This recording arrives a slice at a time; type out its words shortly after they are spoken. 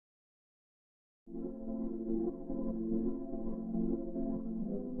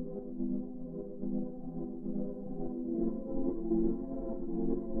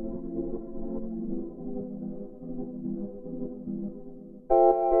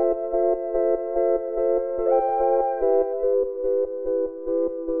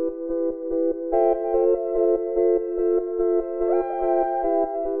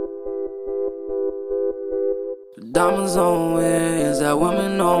Diamonds on wings, that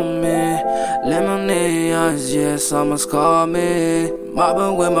woman on me. Lemonade eyes, yeah, someone's call me.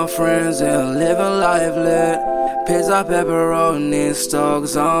 Mobbing with my friends and living life lit. Pizza, pepperoni,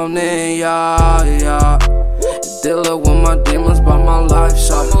 stokes on it, yeah, yeah. Dealing with my demons by my life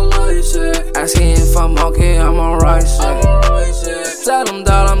shot. Asking if I'm okay, I'm alright, shit. Tell them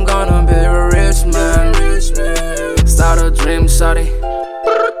that I'm gonna be a rich man. Start a dream, shawty.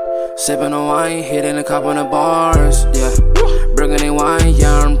 Sipping on wine, hitting the cop on the bars, yeah. Bringing in wine,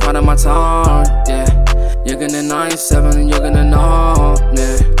 yeah, I'm proud of my tongue, yeah. You're gonna 9-7, you're gonna know,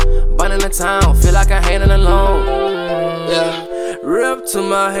 yeah. Bun in the town, feel like I ain't alone, yeah. Rip to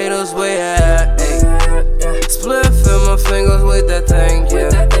my haters, where you at, ayy. Split in my fingers with that thing, yeah.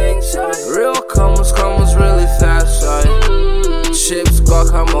 Real commas really fast, right? Chips,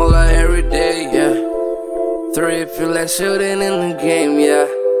 guacamole every day, yeah. 3 feel like shooting in the game, yeah.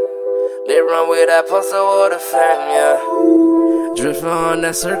 They run with that pussy with the fam, yeah. Drifting on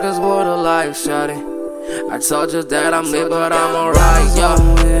that circus water life, shawty. I told you that I'm lit, but I'm alright, yeah.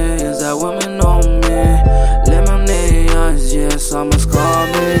 Is that woman on me? Lemonade eyes, yeah, someone's call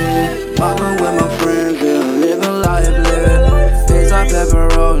me. Mobbing with my friends, yeah, living life lit. Pizza,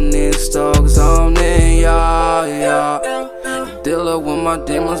 pepperoni, stokes on it, yeah, yeah. Dealing with my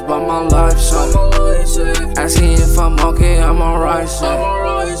demons by my life, shawty. Asking if I'm okay, I'm alright, shit.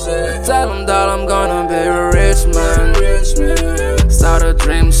 Tell them that I'm gonna be a rich man. Start a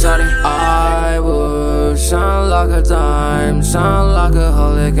dream, shawty. I would shine like a dime, shine like a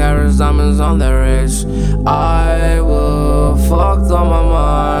holy carrots, diamonds on the wrist. I will fuck on my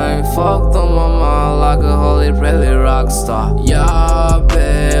mind, fuck on my mind like a holy pretty rock star. Yeah,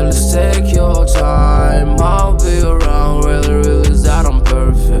 babe, let's take your time. I'll be around, really that I'm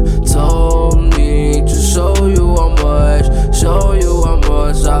perfect. Told me to show you how much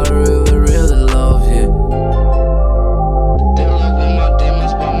I really love you. Dealing with my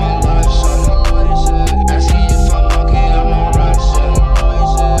demons by my life, shawty. Asking if I'm okay, I'm alright, shawty.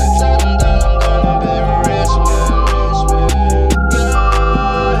 Tell them that I'm gonna be a rich man.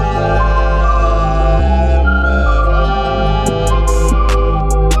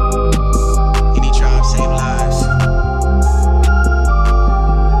 Any tribe save lives.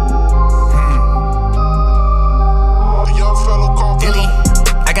 The young fellow called Billy.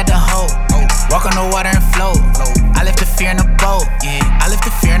 I got the hoe. Walk on the water and float. I left the fear in the boat, yeah. I left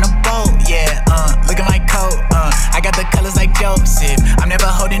the fear in the boat, yeah. Look at my coat, I got the colors like Joseph. I'm never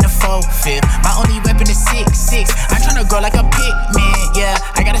holding a 4-5. My only weapon is 6'6". I'm tryna grow like a pigman, yeah.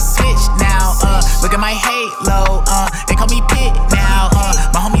 I gotta switch now, look at my halo, they call me Pit now,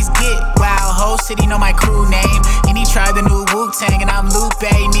 my homies get wild. Whole city know my crew name. Any tribe the new Wu-Tang, and I'm Lupe,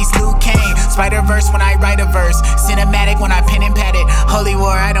 meets Luke Kane. Spider-Verse when I write a verse, cinematic when I pen and pad it. Holy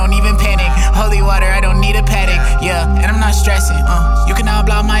war, I don't even panic. Holy water, I don't need a paddock, yeah. And I'm not stressing, you can all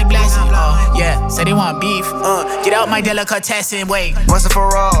block my blessing, yeah. Say they want beef, get out my delicatessen, wait. Once and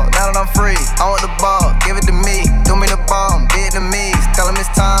for all, now that I'm free, I want the ball, give it to me. Do me the bomb, Vietnamese, tell them it's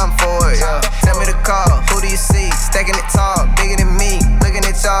time for it, yeah. Send me the call, who do you see? Stacking it tall, bigger than me, looking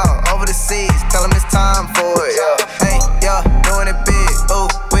at y'all, over the seas, tell them it's time for it, yeah. Hey, yeah, doing it big, ooh,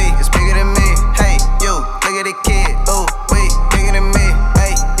 we, it's bigger than me. Hey, you, look at the kid, ooh, we, bigger than me.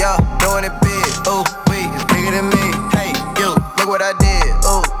 Hey, yeah, doing it big, ooh, we, it's bigger than me. Hey, you, look what I did,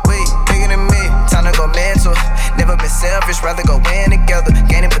 ooh, we, bigger than me. Time to go mental, never been selfish, rather go in together,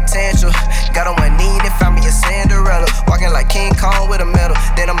 gaining potential. Got on one knee and found me a Cinderella, walking like King Kong with a medal.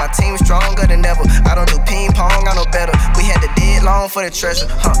 Then on my team stronger than ever. I don't do ping pong, I know better. We had to dig long for the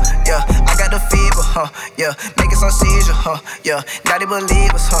treasure, yeah. I got the fever, yeah. Making some seizure, yeah. Not the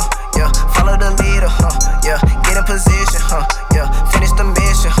believers, yeah. Follow the leader, yeah. Get in position, yeah. Finish the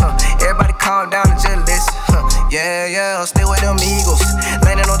mission, Everybody calm down and just listen, yeah, yeah. I'm still with them eagles,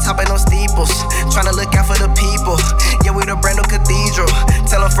 landing on top of them steeples, tryna look out for the people. Yeah, we the brand new cathedral.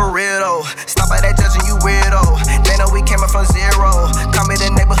 Tell them for real though. Stop at that judging you weirdo. They know we came up from zero. Call me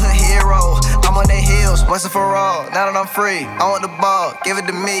the neighborhood hero. I'm on the hills, once and for all. Now that I'm free, I want the ball, give it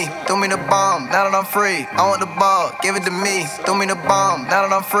to me. Throw me the bomb. Now that I'm free, I want the ball, give it to me. Throw me the bomb. Now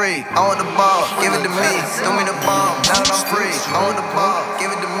that I'm free, I want the ball, give it to me. Throw me the bomb. Now that I'm free, I want the ball,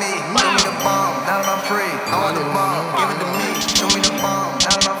 give it to me. Throw me the bomb. Now that I'm free, I want the ball, give it to me. Throw me the bomb.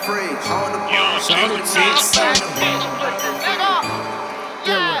 Now that I'm free, I want the ball. politics.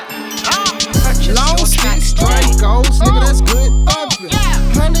 Long sticks, Dracos, nigga, that's good bumpin'.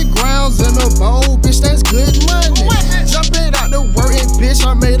 100 grams in a bowl, bitch, that's good money. Jumping out the work and bitch,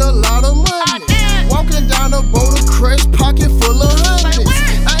 I made a lot of money. Walking down the boat, a crush, pocket full of hundreds.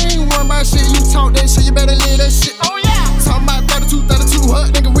 I ain't worried about shit, you talk that shit, you better live that shit. Talking about 32 hut,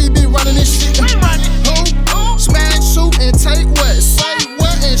 nigga, we be running this shit. Who? Smash, shoot, and take what? Say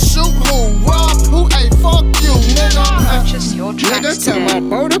what and shoot who? Rob who? Ay, fuck you, nigga. Nigga, tell my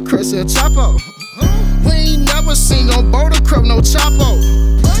boat to Chris a Chapo. We ain't never seen no boat to crib, no Chapo.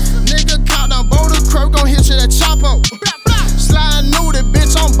 Nigga, caught down boat to crib, gon' hit you that Chapo. Slide new the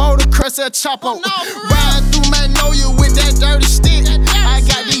bitch on boat to Chris a Chapo. Ride through Magnolia with that dirty stick. I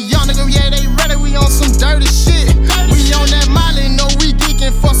got these young niggas, yeah, they ready, we on some dirty shit. We on that Molly, know we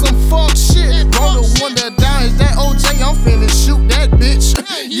geeking for some fuck shit. Roll the window down, is that OJ? I'm finna shoot that bitch.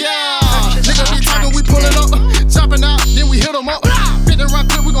 Yeah, nigga be talking, we pullin' up, chopping out, then we hit 'em up. Fit the right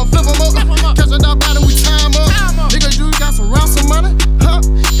pit, we gon' flip 'em up. Catch it out body, we time up. Nigga, you got some ransom money, huh?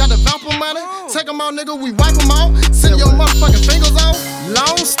 Got the vamper money. Take 'em out, nigga, we wipe 'em out. Send your motherfucking fingers off.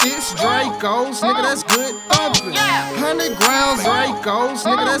 Long sticks, Dracos, nigga, that's good bumpin'. 100 grams, Dracos,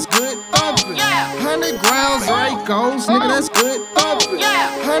 nigga, that's good bumpin'. 100 grams, Dracos, nigga, that's good bumpin'.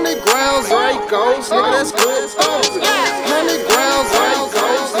 100 grams, Dracos, nigga, that's good bumpin'. 100 grams,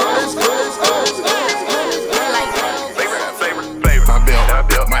 Dracos, nigga, that's good bumpin'. My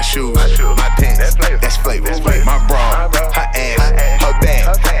belt, my shoes, my pants, that's flavor. My bra, her ass, her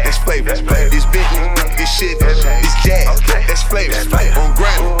back, that's flavor. This bitch, this shit, this jazz, that's flavor. On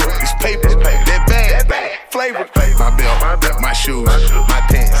grind, this paper, that bag, flavor. My belt, my shoes, my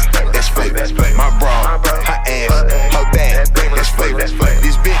pants, that's flavor. My bra, her ass, her back, that's flavor.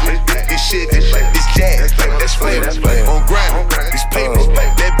 This bitch, this shit, this jazz, that's flavor. On grind, this paper,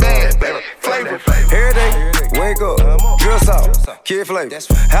 that bag, flavor. Every day, wake up, drill salt, kid flavor.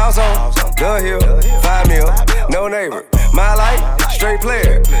 House on, the hill, 5 mil, no neighbor. My life, straight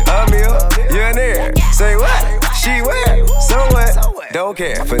player, a meal, you're in there. Say what? She wet, so what? Don't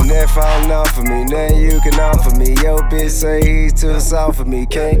care. Finette falling off of me, nothing you can offer me. Yo, bitch say he's too soft for me,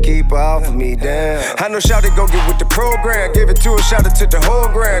 can't keep her off of me, damn. I know shawty go get with the program, give it to her, shout it to the whole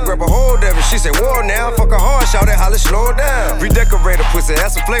grand. Grab a hold of it, she said, whoa now, fuck her hard, shout it, holla, slow down. Redecorate her pussy,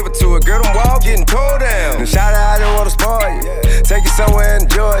 add some flavor to it, girl, them walls getting tore down. And shout out, I don't wanna spoil you, take you somewhere and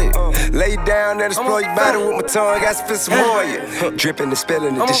enjoy it. Lay down and explore your body with my tongue, got to fit some more you. Dripping and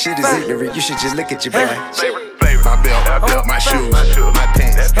spilling it, this shit is ignorant, you should just look at your boy. My belt, my shoes, my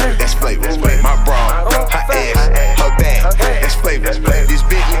pants, that's flavor. My bra, her ass, her back, that's flavor. This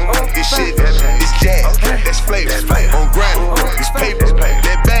bitch, this shit, this jazz, that's flavor. On grind, this paper,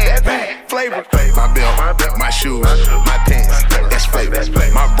 that bag, flavor. My belt, my shoes, my pants, that's flavor.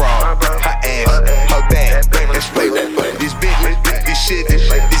 My bra, her ass, her back, that's flavor. This bitch, this shit, this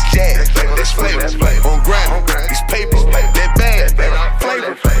jazz, that's flavor. On grind, this paper, that bag,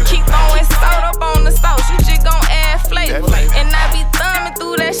 flavor. Keep throwing salt up on the sauce, you just gon' add flavor. And I be thumbing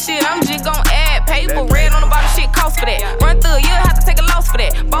through that shit, I'm just gon' add paper. Red on the bottom, shit cost for that. Run through, you'll have to take a loss for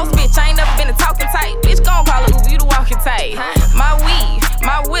that. Boss bitch, I ain't never been a talking type. Bitch, gon' call it Uber, you the walking type. My weed,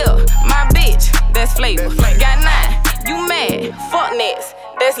 my whip, my bitch, that's flavor. Got 9, you mad, fuck next,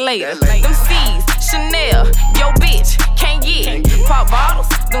 that's later. Them C's, Chanel, yo bitch, can't get. Pop bottles,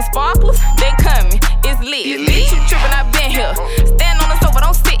 them sparklers, they coming, it's lit. Bitch, you trippin', I been here. Stand on the sofa,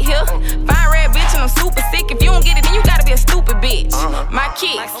 don't sit here. Fine red bitch and I'm super sick. If you don't get it, then you gotta be a stupid bitch. My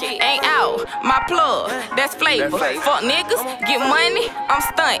kicks ain't out, my plug, that's flavor. Fuck niggas, get money, I'm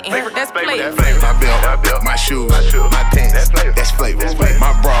stunting, that's flavor. My belt, my shoes, my pants, that's flavor.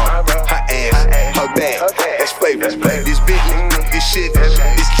 My bra, her ass, her back, that's flavor. This bitch, this shit,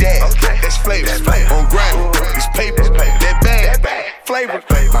 this jazz, that's flavor. On grind, this paper, that bag, flavor.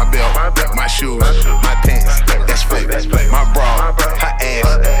 My belt, my shoes, my pants, that's flavor. My bra, her ass,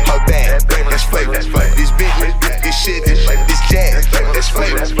 her back, that's flavor. This bitch, this shit, this jazz, that's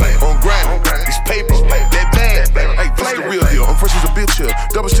flavor. On grind, this paper, that bag, hey, flavor. Real deal, I'm fresh as a bitch here.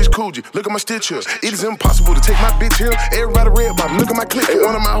 Double stitch Coogee, look at my stitch here. It is impossible to take my bitch here. Everybody red bottom, look at my clip.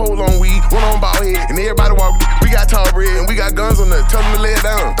 One of my whole on weed, one on bald head, and everybody walk. We got tall bread and we got guns on the. Tell them to lay it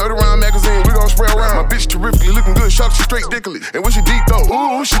down. 30 round magazine, we gon' spray around. My bitch terrifically looking good, shot she straight dickily. And when she deep though,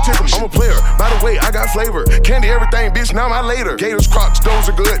 ooh, she tickle me. I'm a player, by the way, I got flavor. Candy everything, bitch, now my later. Gators, Crocs, those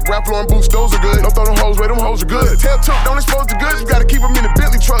are good. Rap Lauren boots, those are good. Don't throw them hoes away, them hoes are good. Tell Took, don't expose the goods. You gotta keep them in the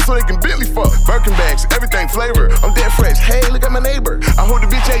Bentley truck so they can Bentley fuck. Birkin bags, everything flavor. I'm dead fresh. Hey, look at my neighbor. I hope the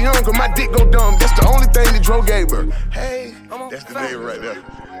bitch ain't young, cause my dick go dumb. That's the only thing that Pro Gamer. Hey, that's the name right there.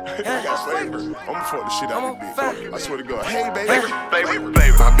 I got flavor. I'ma fuck the shit out of this bitch. I swear to God. Hey, baby.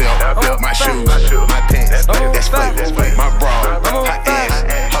 My belt, my shoes, my pants. That's flavor. My bra, her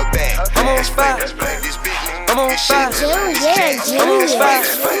ass, her back. That's flavor. This bitch, I'm on fire. I'm on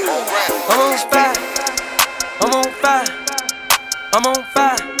fire. I'm on fire. I'm on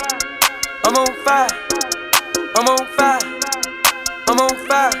fire. I'm on fire. I'm on fire. I'm on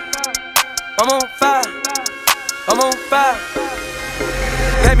fire. I'm on fire. I'm on fire.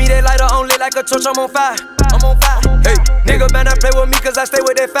 Pat me that lighter on lit like a torch, I'm on fire. I'm on fire. Hey, nigga better play with me cause I stay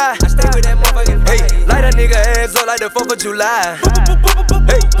with that fire. I stay with that motherfucking fire. Hey, light a nigga ass up like the 4th of July.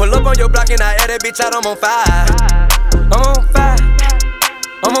 Hey, pull up on your block and I air that bitch out, I'm on fire. I'm on fire.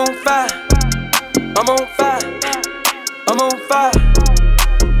 I'm on fire. I'm on fire. I'm on fire.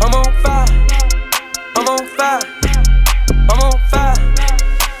 I'm on fire. I'm on fire. I'm on fire.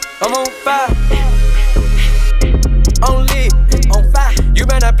 I'm on fire. Only on fire. You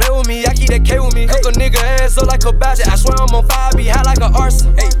better play with me, I keep that K with me. Cook a nigga ass up like a badger. I swear I'm on fire, I be high like an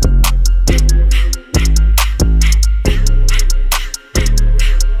arson. Hey.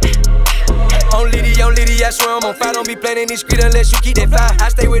 On Liddy, I swear I'm on fire. Don't be playing in these streets unless you keep that fire. I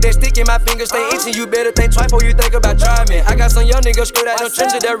stay with that stick in my fingers, stay itching. You better think twice before you think about driving. I got some young niggas straight out them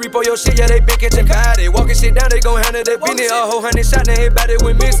trenches that repo your shit. Yeah, they been catching body. Walking shit down, they gon' handle that business. A whole 100 shot in his body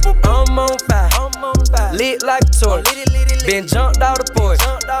with miss. I'm on fire. Lit like a torch. Been jumped out the porch.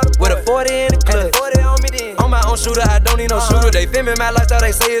 With a 40 in the clutch. I'm my own shooter, I don't need no shooter. They filming my lifestyle,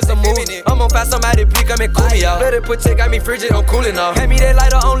 they say it's a movie. I'm on fire, somebody please come and cool me out. Better put check, got me frigid, I'm cooling off. Hand me that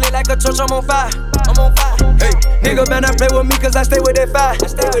lighter on lit like a torch, I'm on fire. I'm on fire. Hey, nigga better play with me cause I stay with that fire. I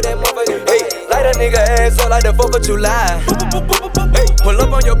stay with that motherfucker. Hey, light a nigga ass up like the 4th of July. Hey, pull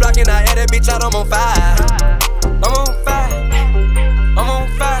up on your block and I air that bitch out, I'm on fire. I'm on fire. I'm on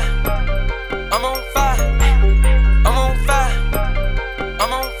fire. I'm on fire. I'm on fire.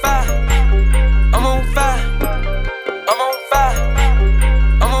 I'm on fire. I'm on fire. I'm on fire.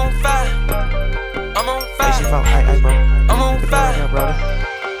 I'm on fire. I'm on fire. I'm on fire.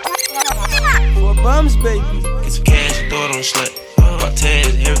 For bums, baby. Get some cash, throw it on the slut. Got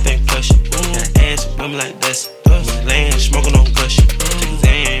tags, everything plush. Got ass, women like this. Laying, smoking on gush. Niggas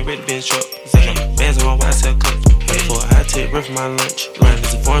ain't ready to be in truck. Bands on my YSL cut. Wait for a high tip, rip for my lunch. Run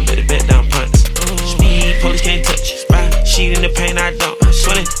is a foreign, better bet down punts. Speed, police can't touch. Sheet in the paint, I don't.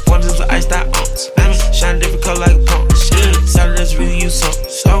 Sweating, forms is the iced out ounce. Shine different color like a pump. Saturday's really use some.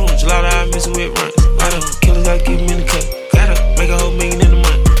 So, gelato, I miss it with runs. Killers gotta keep me in the cut. Gotta make a whole million in the month.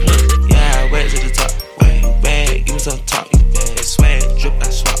 Way to the top, way bad, give me some top. Swag, drip, I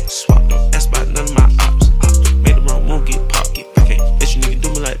swap. Don't ask about none of my ops. Make the wrong move, get popped, get back in. Bitch, you nigga do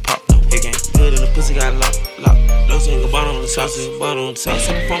me like pop. It ain't good and the pussy got locked. Those ain't go bottom on the sauce, bottom on the sauce.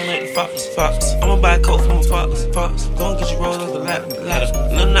 I'm from like the Fox. I'ma buy a coat from a Fox. Go and get you rolled off the ladder.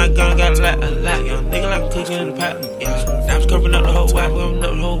 Nothing not gonna got a lot. Young nigga like I'm cooking in the pot. Yeah, now I'm covering up the whole whack,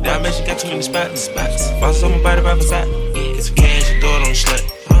 Now I mention got too many spots. Bosses on my body by my side. Get some cash, throw it on the slut.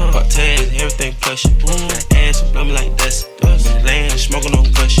 Got tags, everything plush. Got ass, blow me like dust. Laying, smoking on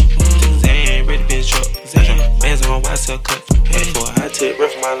gush. Niggas ain't ready to be in truck. Bands on my YSL cut. Pay for a high tip,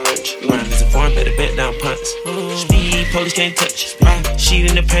 rip for my lunch. Run is a foreign, better bet down punts. Speed, police can't touch. Sheet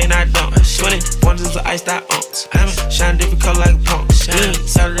in the paint, I don't. Sweating, forms is the iced out ounce. Shine different color like a pump.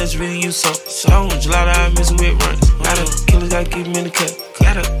 Saturday's really use some. So, gelato, I miss it with runs. Killers gotta keep them in the cut.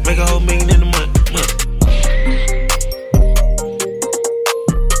 Gotta make a whole million in the month.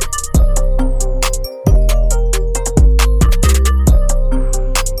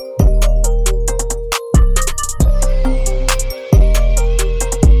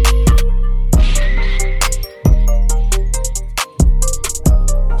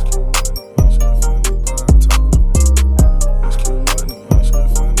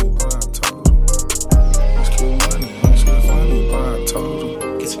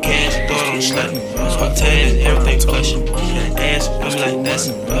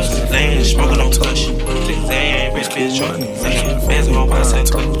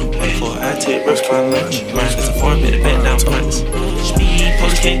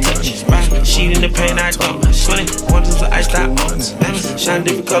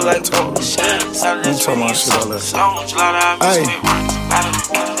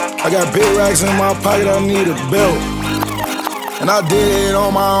 I got big racks in my pocket, I need a belt. And I did it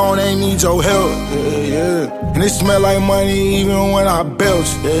on my own, ain't need your help. Yeah. And it smell like money even when I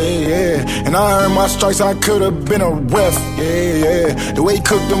belch. Yeah. And I earned my stripes, I could've been a ref. Yeah. The way he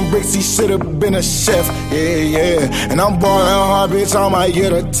cooked them bricks, he should've been a chef. Yeah. And I'm ballin' hard, bitch, I might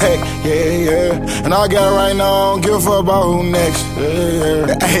get a tech. Yeah. And I got right now, I don't give a fuck about who next.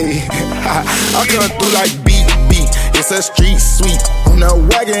 Yeah. Hey, I come through like beat. It's a street sweep. On the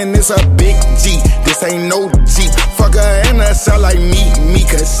wagon, it's a big G. This ain't no Jeep. Fuck her in the cell like me,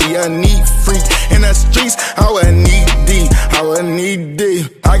 cause she a neat freak. In the streets, I would need D.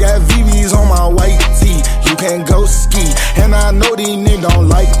 I got VVs on my white tee. You can go ski. And I know these niggas don't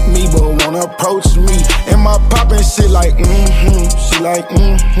like me, but wanna approach me. And my poppin' shit like, She like,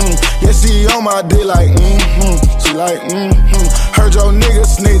 Yeah, she on my dick like, She like, Heard your nigga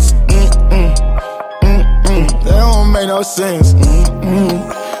snitch, That don't make no sense.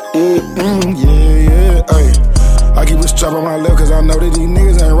 Yeah, ayy. I keep a strap on my lip cause I know that these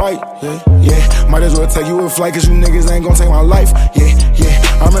niggas ain't right. Yeah. Might as well take you a flight cause you niggas ain't gon' take my life. Yeah.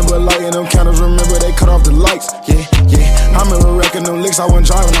 I remember lighting them candles, remember they cut off the lights. Yeah. I remember wrecking them licks, I wasn't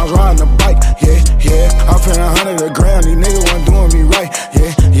driving, I was riding a bike. Yeah. I paid 100 a grand, these niggas wasn't doing me right.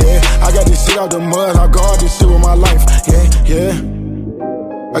 Yeah. I got this shit out the mud, I guard this shit with my life. Yeah.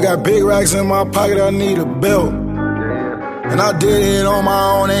 I got big racks in my pocket, I need a belt. And I did it on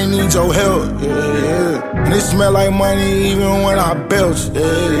my own, ain't need your help. Yeah. And it smell like money even when I belch.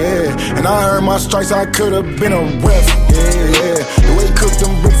 Yeah. And I earned my stripes, I could've been a ref. Yeah. The way he cooked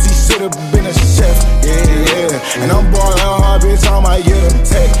them bricks, he should've been a chef. Yeah. And I'm ballin' hard, bitch, I might get a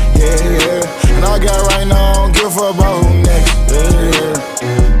tech. Yeah. And I got right now, I don't give a fuck about who next. Yeah.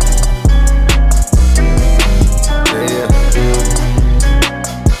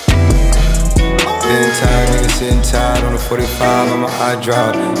 Sitting tired on the 45, I'm a hot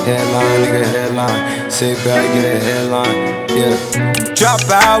drop. Headline, nigga, headline. Sit back, get a headline, yeah. Drop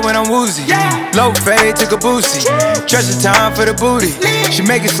out when I'm woozy. Low fade, took a boosie. Treasure time for the booty. She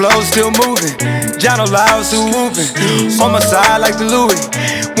make it slow, still moving. Jono loud, still moving. On my side like the Louis.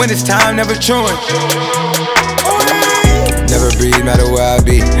 When it's time, never truant. Never breathe, matter where I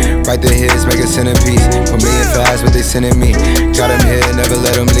be. Write the hits, make a centerpiece. For me and fast, what they sending me. Got them here, never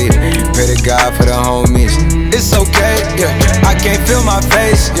let them leave. Pray to God for the homies. It's okay, yeah. I can't feel my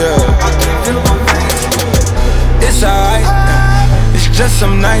face, yeah. It's alright, it's just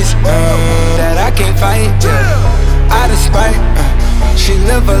some nights that I can't fight, yeah. Out of spite, she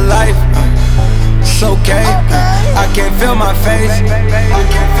live a life, it's okay. I can't feel my face, I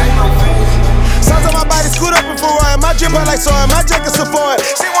can't feel my face. Sounds of my body scoot up and forward. My drip out like soy, my jacket Sephora.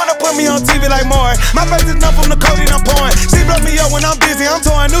 She wanna put me on TV like more. My face is numb from the codeine I'm pouring. She blow me up when I'm busy, I'm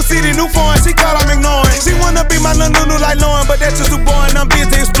touring. New CD, new foreign, she caught, I'm ignoring. She wanna be my little new like Lauren, but that's just too boring. I'm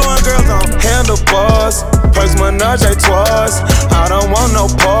busy exploring girls on handlebars, purse menage a trois. I don't want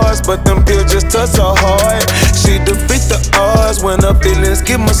no pause, but them pills just touch so hard. She defeat the odds when her feelings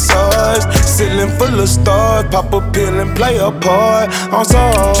get massaged. Ceiling full of stars, pop a pill and play a part. I'm so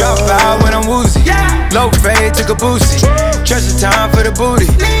hard. Drop out when I'm woozy. Low fade, took a boosie. Treasure time for the booty.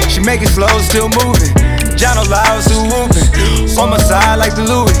 She make it slow, still moving. Jono loud, still whooping. On my side like the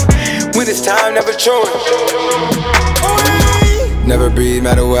Louis. When it's time, never truant. Never breathe,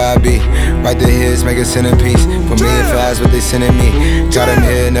 matter where I be. Write the hits, make a centerpiece. For me and fast, what they sending me. Got them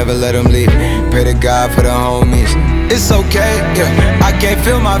here, never let them leave. Pray to God for the homies. It's okay, yeah. I can't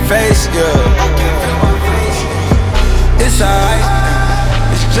feel my face, yeah. It's alright.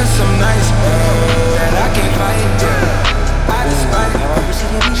 It's just some nights that I can't fight, yeah. I just fight.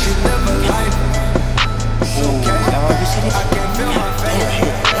 She live a life. It's okay. I can't feel my face.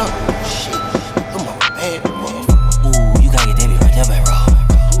 Shit, come on, bad motherfucker. Ooh, you gotta get that beat right there, back raw.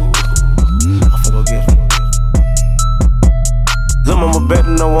 I'm finna go get it. Lil' mama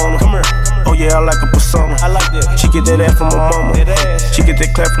better no woman. Come here. Oh yeah, I like a persona. I like that. She get that ass from my mama. She get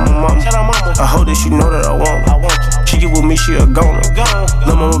that clap from my mama. I hope that she know that I want her. She get with me, she a goner.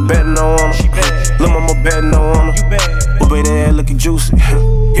 Lil' mama better no woman. Lil' mama better no woman. But baby, that ass looking juicy.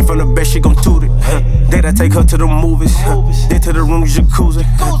 Hit from the back, she gon' toot it. Then I take her to the movies. Then to the room, jacuzzi.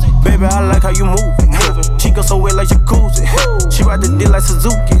 Baby, I like how you move. She go so wet like jacuzzi. She ride the dick like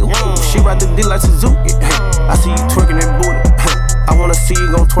Suzuki. She ride the dick like Suzuki. I see you twerking that booty. I wanna see you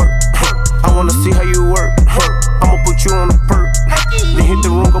gon' twerk. I wanna see how you work. I'ma put you on the perk. Then hit the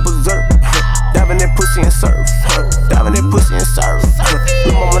room, go berserk. Diving that pussy and serve. Diving that pussy and serve.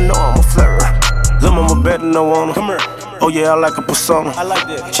 Lil' mama know I'm a flirt. Lil' mama better no wanna. Come here. Oh yeah, I like a persona. I like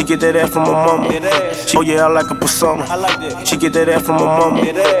that. She get that ass from my mama. Oh yeah, I like a persona. I like that. She get that ass from my mama.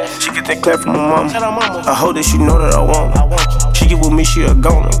 She get that clap from my mama. I hope that she know that I want her. She get with me, she a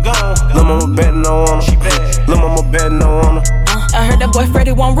goner. Lil' mama better no wanna. Lil' mama better no wanna. I heard that boy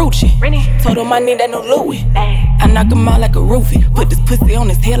Freddie want Rucci. Told him I need that new Louis. I knock him out like a roofie. Put this pussy on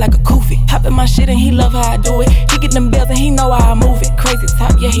his head like a koofy. Hop in my shit and he love how I do it. He get them bells and he know how I move it. Crazy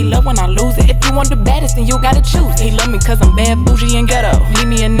top, yeah, he love when I lose it. If you want the baddest, then you gotta choose. He love me cause I'm bad, bougie, and ghetto. Leave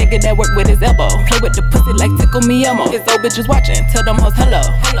me a nigga that work with his elbow. Play with the pussy like Tickle Me Elmo. His old bitches watching, tell them hoes hello.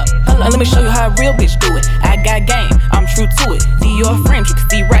 Let me show you how a real bitch do it. I got game, I'm true to it. Dior frames, you can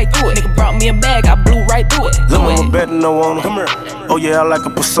see right through it. Nigga brought me a bag, I blew right through it. Lil' mama better no on her. Come here. Oh yeah, I like a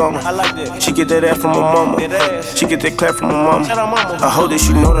persona. I like that. She get that ass from my mama. She get that clap from my mama. I hope that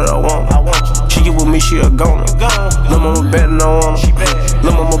she know that I want her. She get with me, she a goner. Lil' mama better no on her.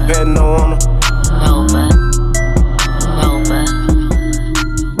 Lil' mama better no on her.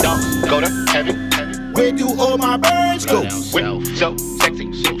 Don't go to heaven. Where do all my birds go? So sexy.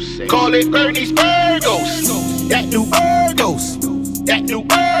 Call it Bernie Spurgos. That new Burgos. That new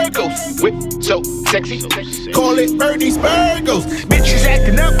Burgos. Whip so sexy. Call it Bernie Spurgos. Bitches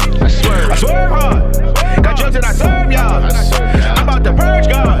acting up. I swear hard. Got drugs and I serve y'all. I'm about to purge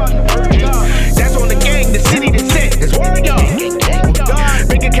God. That's on the gang, the city, the set. That's word y'all.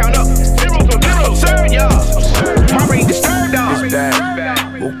 Bank account up. 0 from 0. Serve y'all. My brain disturbed y'all. It's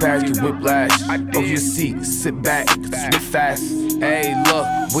bad. Walk past you whiplash. Over your seat, sit back, spit fast. Hey, look,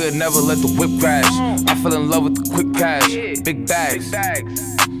 we'll never let the whip crash. I fell in love with the quick cash. Big bags.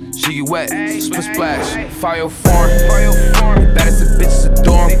 She get wet, split splash. Fire foreign. The baddest of bitches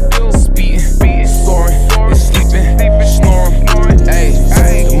adore him. Speeding, soaring, and sleeping, snoring. Hey,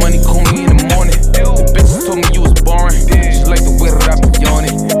 the money call me in the morning. The bitches told me you was boring. She like the way that I be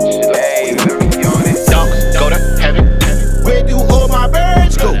yawning. Hey, don't go to heaven. Where do all my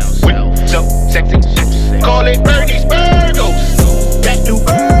birds go? Whip so sexy. Call it Bernie Spurgos. That new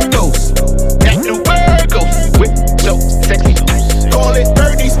Burgos. That new Burgos. Whip so sexy. Call it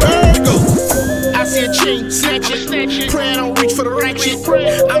Bernie Spurgos. I see a chain snatching. Pray I don't reach for the ratchet.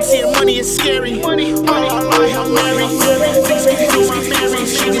 I'm seeing money is scary. All I like, I'm married. Things we do, I'm married.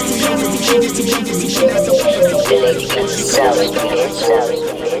 She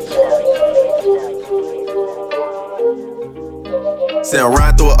Say I'm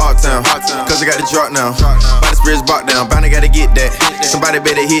riding through an Uptown, cause I got the drop now. By the spirits bought down, bound to gotta get that. Somebody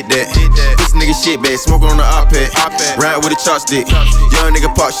better hit that. This nigga shit bag, smoking on the iPad. Ride with a chopstick. Young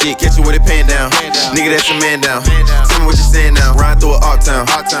nigga pop shit, catch you with it pan down. Nigga, that's a man down. Tell me what you saying now. Riding through an Uptown,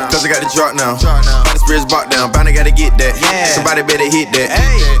 cause I got the drop now. By the spirits bought down, bound to gotta get that. Somebody better hit that.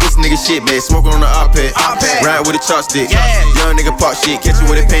 This nigga shit bag, smoking on the iPad. Ride with a chopstick. Young nigga pop shit, catch you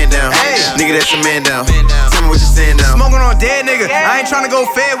with it pan down. Nigga, that's a man down. Tell me what you saying now. Smoking on dead nigga. I ain't tryna go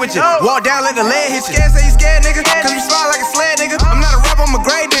fair with you. Walk down, let the leg hit you. Scared, say you scared, nigga. Cause you slide like a sled, nigga. I'm not a rapper, I'm a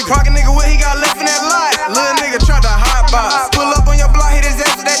great nigga. Parking nigga, what he got left in that lot? Little nigga tried to hot box. Pull up on your block, hit his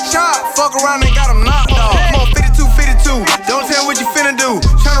ass with that chop. Fuck around and got him knocked off. Come on, 52. Don't tell what you finna do.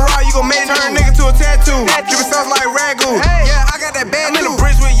 Tryna ride, you gon' make it turn a nigga to a tattoo. Drippin' sauce like ragu. Yeah, I got that bad. I'm in the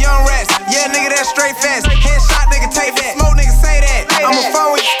bridge with young rats. Yeah, nigga, that's straight fast. Headshot, nigga, take that. Smoke, nigga, say that. I'ma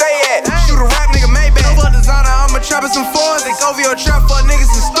find where you stay at. Shoot a rap, nigga, Maybach. Over designer, I'ma trap in some fours. Take over your trap for niggas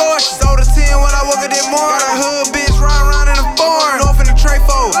in stores. Sold a 10 when I woke up that morning. Got a hood bitch riding around in a foreign. North in the tray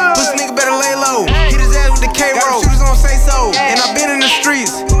fold. Pussy nigga better lay low. Hit his ass with the K-roll. Shooters don't say so. And I been in the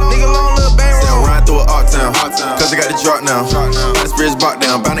streets. Nigga, long little bang roll. I'm riding through an Uptown, cause I got the drop now. By the spirits bought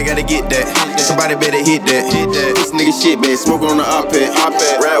down, bound to gotta get that. Somebody better hit that. This nigga shit bag, smoking on the iPad.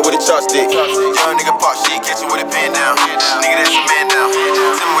 Ride with a chopstick. Young nigga pop shit, catch you with it pan down. Nigga, that's a man down.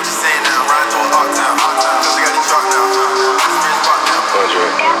 Tell me what you saying now. Riding through an Uptown, cause I got the drop now. By the spirits bought down.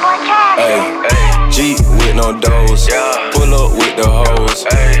 Hey, G with no doors. Pull up with the hoes.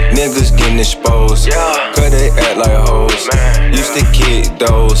 Niggas getting exposed. Cause they act like hoes. Used to kick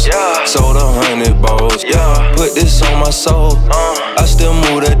those. Sold 100 bowls. Put this on my soul. I still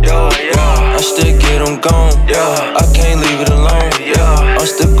move the dough. I still get them gone. I can't leave it alone. I'm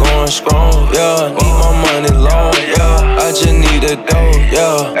still going strong. Need my money long. I just need a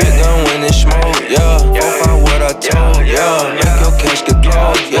dough. Big gun when it smoke. Fuck out what I told. Make your cash get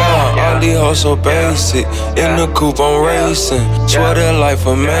blown. All these hoes so basic. In the coupe I'm racing. Swear that life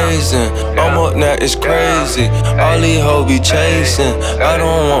amazing. I'm up now, it's crazy. All these hoes be chasing. I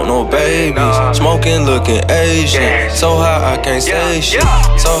don't want no babies. Smoking, looking Asian. So high I can't say shit.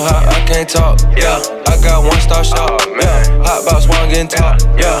 So high I can't talk. I got one star shop. Hot box one getting top.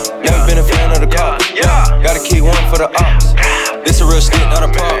 Never been a fan of the cop. Gotta keep one for the ops. This a real stick, not a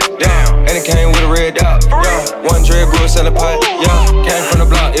pop. And it came with a red dot. One dread grew in the pipe. Came from the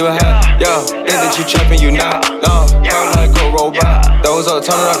block, it was hot. Think that you trapping, you not. No, come like a robot. Those up,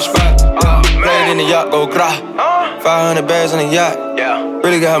 turn it up the spot. Played in the yacht, go gra. 500 bags on the yacht.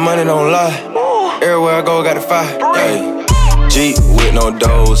 Really got money, don't lie. Everywhere I go, got a fight. Jeep with no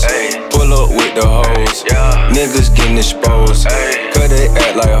doors. Pull up with the hoes. Niggas getting exposed. Cause they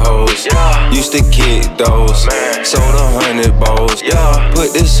act like hoes. Used to kick those. Sold 100 bowls.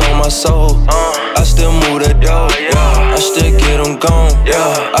 Put this on my soul. I still move the dough. I still get them gone.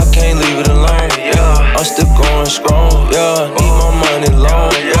 I can't leave it alone. I'm still going strong. Need my money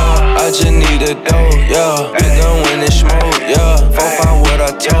long. I just need a dough. Big gun when it smoke. 4-5 what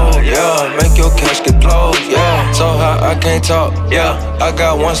I told. Make your cash get close. So high I can't talk. I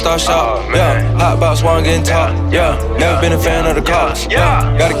got one-stop shop. Hot box one getting top. Never been a fan of the cops.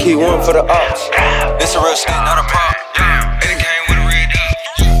 Gotta keep one for the ops. It's a real shit, not a pop. It came with a red dot.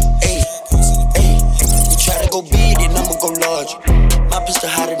 Ayy, you try to go big, then I'ma go large. My pistol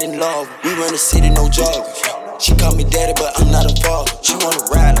hotter than lava. We run the city, no joggers. She call me daddy, but I'm not a father. She wanna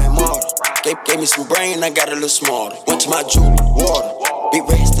ride like Marta. Gave me some brain, I got a little smarter. Went to my jewelry, water. Big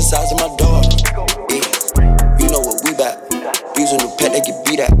race the size of my daughter. Yeah, you know what we bout. Using the pet, they get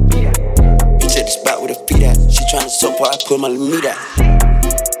beat at. Bitch at the spot with her feet at. She tryna soap while I put my meat out.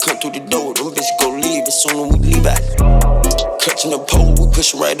 Come through the door, them bitches go leave as soon as we leave out. Catching the pole, we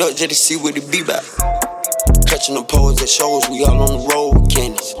push right up just to see where they be back. Catching the poles at shows, we all on the road with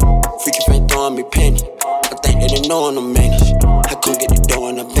candies. Freaky fan throwing me penny. I think that they know I'm a manage. I come get the dough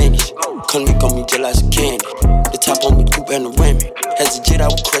and I vanish. Come lick on me just like some candy. The top on me, coupe and the Remy. As a jet,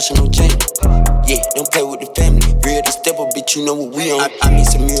 I was crushing no Jamie. Yeah, don't play with the family. Real the step up, bitch, you know what we on. I need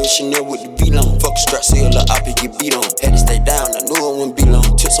some real Chanel with the beat on. Fuck a strap, seal up, I get beat on. Had to stay down, I knew it wouldn't be long.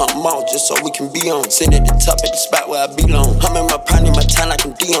 Took something off just so we can be on. Sitting at the top at the spot where I belong. I'm in my prime, in my time like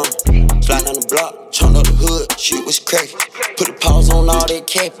I'm Dion. Flying on the block, trying up the hood, shit was crazy. Put a pause on all that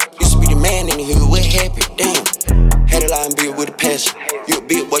cap. Used to be the man in the hood, what happened? Damn. Had a line build with a passion. You a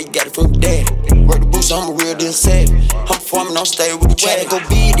big boy, you got it from your daddy. Work the boots, I'm a real deal savage. I'm performing on stage with the track. Try to go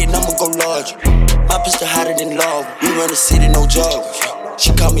big, then I'ma go large. My pistol hotter than lava. We run the city, no joggers.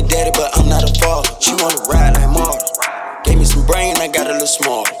 She call me daddy, but I'm not a father. She wanna ride like Marta. Gave me some brain, I got a little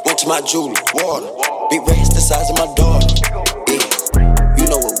smarter. Went to my jewelry, water. Big race the size of my daughter. Yeah, you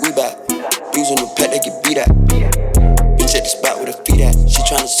know what we bout. Using the pet, they get beat at. Bitch at the spot with her feet at. She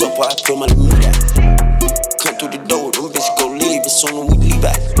tryna soap while I put my meat out. Come through the door, them bitches go leave as soon as we leave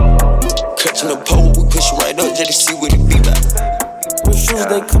out. Catching the pole, we push right up just to see where they be back. With shoes,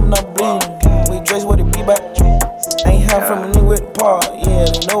 they coming up bleeding. We dress where they be back. Ain't half from a nigga with the paw. Yeah,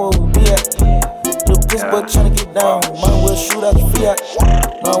 they know where we be at. Little bitch boy tryna get down. Might well shoot out the Fiat.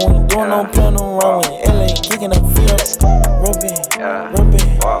 No, we ain't doing no plan, no wrong. When LA kicking up Fiat. Rubbing,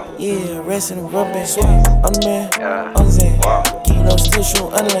 yeah, resting and rubbing. I'm the man, I'm the Zan. Getting up, still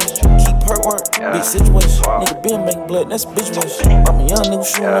shooting unlatched. Keep her work, big situation. Nigga been making blood, that's a bitch wish. I'm a young nigga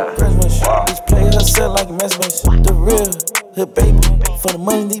shooting up graduation. Bitch play herself like a masturbation. The real hood baby. For the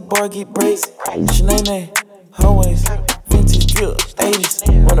money, these boys get braids. Shanae, always. Vintage drip,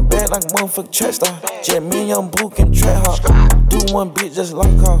 80s. Run a bag like a motherfucking track star. Jet me and young blue can trap hop. Do one bit just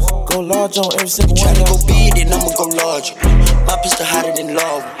like cost. Go large on every single one. Tryna go big, then I'ma go large. My pistol hotter than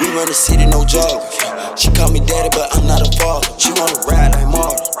lava. We run the city, no joggers. She call me daddy, but I'm not a father. She wanna ride like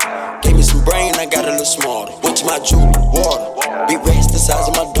Marta. Gave me some brain, I got a little smarter. Went to my jewelry, water. Big race the size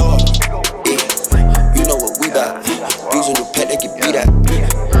of my daughter. Yeah, you know what we bout. Using the pet, they get beat at.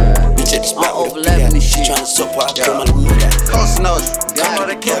 Bitch at the spot with a feet at. She tryna suck while I put my meat out. Coast knows. Y'all know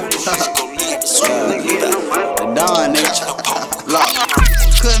the Kevin. The Don, nigga. Lock.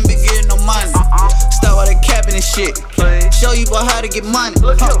 Couldn't be getting no money. Start all that capping and shit. Show you boy how to get money.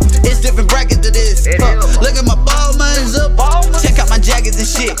 It's different brackets to this. Look at my ball money's up. Check out my jackets and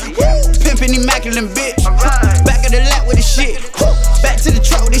shit. Pimpin' immaculate bitch. Back of the lap with the shit. Back to the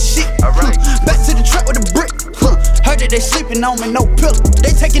truck with this shit. Back to the truck with the brick. Heard that they sleeping on me, no pillow.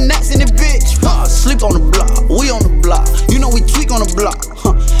 They taking naps in the bitch. Sleep on the block, we on the block. You know we tweak on the block.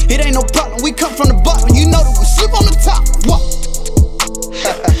 It ain't no problem, we come from the bottom. You know that we sleep on the top. What?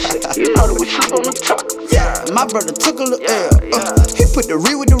 You know that we sleep on the top. Yeah, my brother took a little L. He put the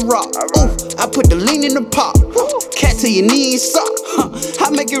rear with the rock. I put the lean in the pot. Cat to your knees sock.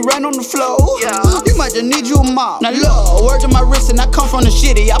 I make it rain on the floor. You might just need you a mop. Now look, word to my wrist and I come from the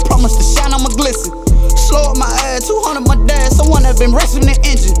shitty. I promise to shine, I'ma glisten. Slow up my ass, 200 my dad, someone that been racing the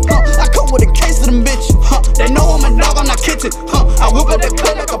engine. I come with a case of them bitches. They know I'm a dog, I'm not kitchen. I whip up that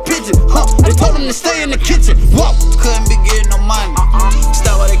cut like a pigeon. They told them to stay in the kitchen. Whoa, couldn't be getting no money.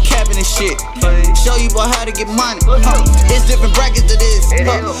 Start with a cabin and shit. Show you boy how to get money. It's different brackets to this.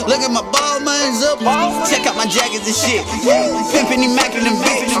 Look at my ball money's up. Check out my jackets and shit. Pimpin' immaculate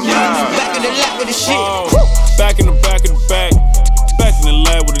bitch. Back in the lap with the shit. Back in the back of the back. Back in the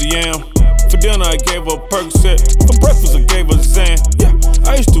lab with a yam. For dinner, I gave her a Percocet. For breakfast, I gave her a Zan. Yeah,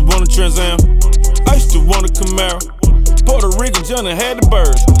 I used to want a Trans Am. I used to want a Camaro. Puerto Rico. hunter had the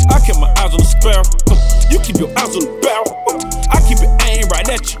birds. I kept my eyes on the sparrow. You keep your eyes on the barrel. I keep it aim right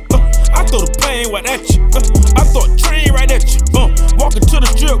at you. I throw the pain right at you. I throw a train right at you. Walking to the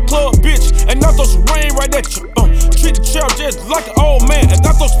strip club, bitch, and I throw some rain right at you. Treat the child just like an old man, and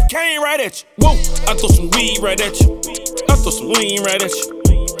I throw some cane right at you. Whoa, I throw some weed right at you. I throw some lean right at you.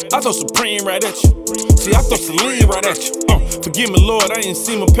 I throw Supreme right at you. See, I throw some lean right at you. Forgive me, Lord, I ain't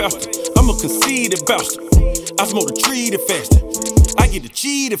seen my pastor. I'm a conceited bastard. I smoke the tree the fastest. I get the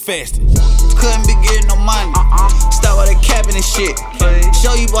cheese the fastest. Couldn't be getting no money. Stop all that capping and shit.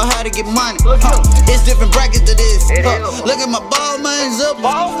 Show you boy how to get money. It's different brackets to this. Look at my ball money's up.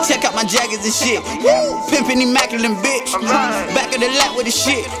 Check out my jackets and shit. Pimpin' immaculate bitch. Back of the lap with the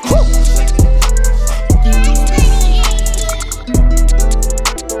shit.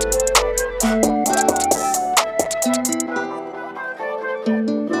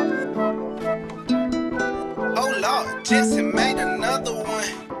 Oh Lord, Jesse made another one.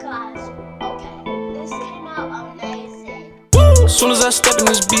 Soon as I step in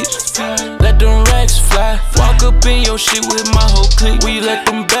this bitch, let them racks fly. Walk up in your shit with my whole clique. We let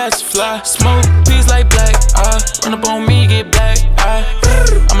them bats fly. Smoke peas like black eye. Run up on me, get black eye.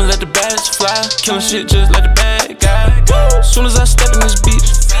 I'ma let the bats fly. Killing shit just like the bad guy. Soon as I step in this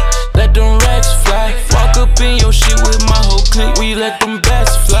bitch, let them racks fly. Walk up in your shit with my whole clique. We let them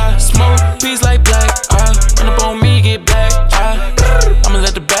bats fly. Smoke peas like black eye. Run up on me, get black eye. I'ma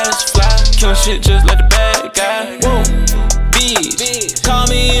let the bats fly. Killing shit just like the bad guy. Whoa. Call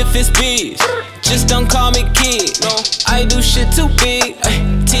me if it's big, just don't call me kid. No, I do shit too big.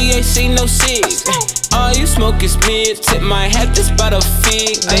 THC no cigs. All you smoke is mid. Tip my hat just by the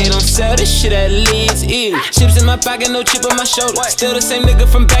fig. They don't sell this shit at Leeds. Chips in my pocket, no chip on my shoulder. Still the same nigga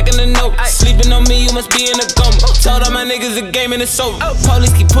from back in the note. Sleeping on me, you must be in a coma. Told all my niggas the game and it's over.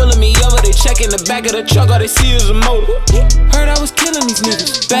 Police keep pulling me over. They checking the back of the truck. All they see is a motor. Heard I was killing these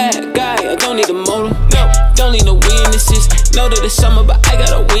niggas. Bad guy, I don't need a motor. No, don't need no witnesses. Know that it's summer, but I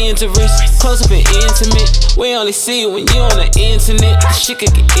got a win to risk. Close up and intimate. We only see you when you on the internet. This shit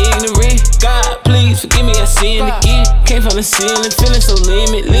could get ignorant. God, please forgive me, I sin again. Came from the ceiling, feeling so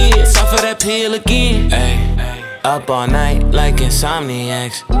limitless. Off of that pill again. Ay, up all night like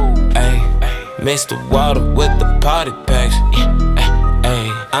insomniacs. Ay, mix the water with the party packs.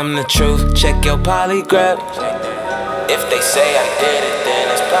 Ay, I'm the truth, check your polygraph. If they say I did it, then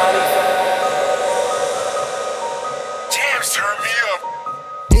it's probably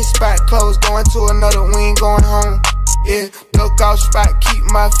This spot closed, going to another, we ain't going home. Yeah, look out spot, keep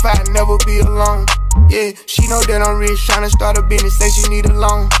my fight, never be alone. Yeah, she know that I'm rich, tryna start a business, say she need a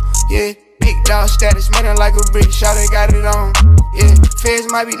loan. Yeah, big dog status, money like a brick, shawty got it on. Yeah,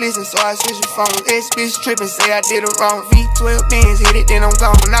 feds might be listening, so I switch the phone. This bitch trippin', say I did it wrong. V12 Benz, hit it, then I'm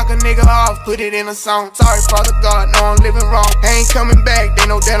gone. Knock a nigga off, put it in a song. Sorry, Father God, know I'm living wrong. I ain't coming back, they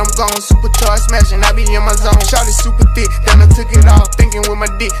know that I'm gone. Supercharged smashing, I be in my zone. Shawty super thick, then I took it off. Thinking with my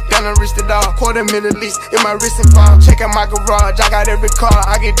dick, then I risked it all. $250,000 in my wrist and palm. Check out my garage, I got every car.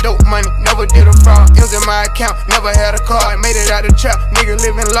 I get dope money, never did a fraud. It was in my account, never had a card. Made it out the trap, nigga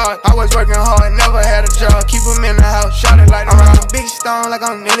living large. I was working hard, never had a job. Keep him in the house, shawty like around. Big stone like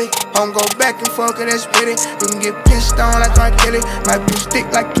I'm Nilly. I don't go back and forth, cause that's pretty. We can get pissed on like I kill it. My bitch stick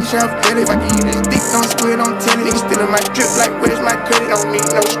like Keisha, I'm Philly. If I can eat this dick, don't squid, don't tell it. Niggas stealing my drip like where's my credit? Don't need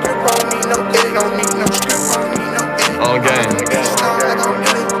no script, don't need no edit. Don't need no script, don't need no edit. On game. Big stone like I'm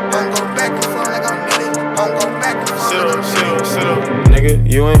Nilly. I don't go back and forth like I'm Nilly. I don't go back and forth. Sit up. Nigga,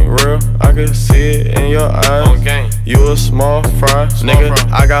 you ain't real. I can see it in your eyes. On game. You a small fry, nigga.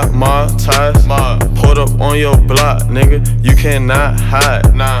 I got mob ties. Pulled up on your block, nigga. You cannot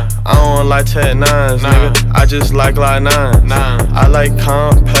hide. Nah. I don't like Tech 9s, nigga. I just like Glock 9s. I like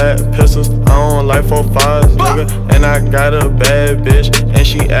compact pistols. I don't like 4.5s, nigga. And I got a bad bitch, and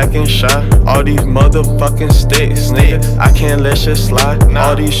she acting shy. All these motherfucking sticks, nigga. I can't let shit slide.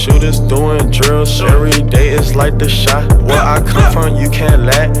 All these shooters doing drills. Every day it's like the shot. Where I come from, you can't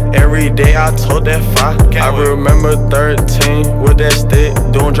lack. Every day I told that fight. I remember 13 with that stick,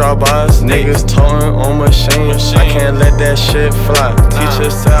 doing drop-bys. Niggas toting on machines. I can't let that shit fly. Teacher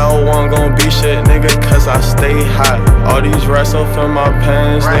said I wasn't gon' be shit, nigga, cause I stay hot. All these rats off in my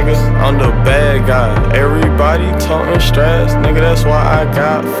pants, nigga. I'm the bad guy. Everybody toting stress, nigga. That's why I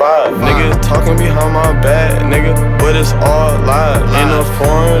got 5. Niggas talking behind my back, nigga. But but it's all live. In a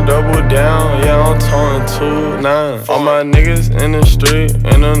foreign, double down, yeah, I'm torn 2-9. All my niggas in the street,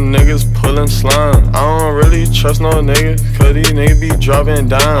 and them niggas pulling slime. I don't really trust no nigga, cause these niggas be dropping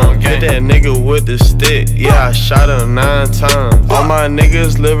down. Hit that nigga with the stick, yeah, I shot him 9 times. All my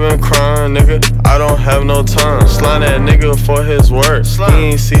niggas living crime, nigga, I don't have no time. Slime that nigga for his work,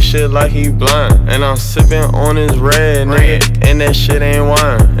 he ain't see shit like he blind. And I'm sipping on his red, nigga, and that shit ain't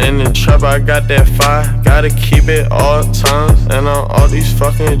wine. In the trap, I got that fire, gotta keep it all times. And on all these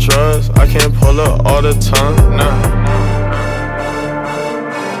fucking drugs, I can't pull up all the time, nah.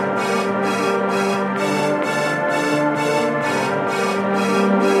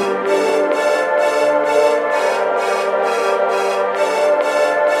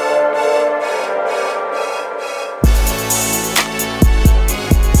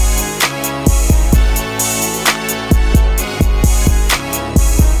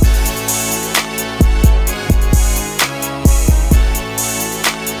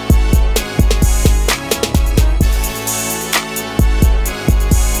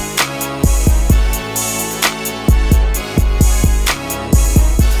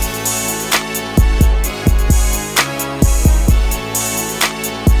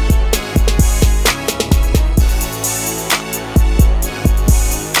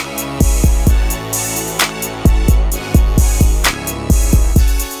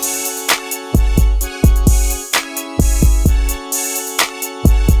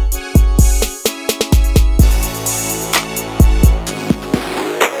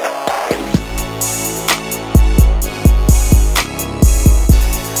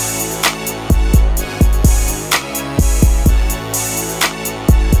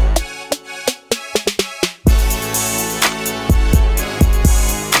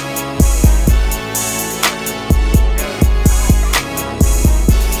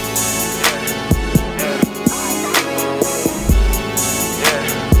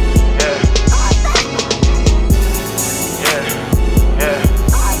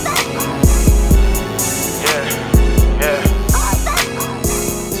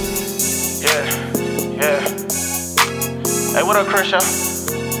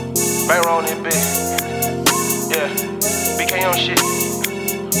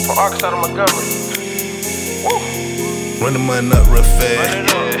 Run the money up real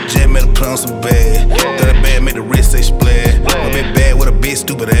fast. Jam made a play on some bad. Throw that bad, make the wrist say splash. I been bad with a bitch,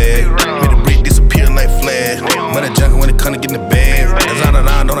 stupid ass. Made the brick disappear like flash. Money junkie when it come to get in the bag. As on and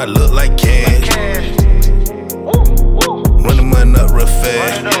on, don't I look like cash? Run the money up real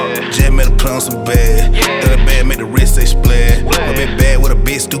fast. Jam made a play on some bad. Throw that bad, make the wrist say splash. I been bad with a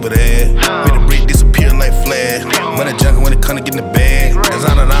bitch, stupid ass. Made the brick disappear like flash. Money junkie when it come to get in the bag. As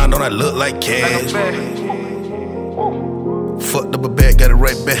on and on, don't I look like cash? Fucked up a bag, got it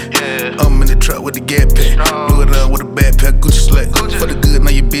right back. I'm in the truck with the gas pack. Blew it up with a backpack, Gucci slack. For the good, now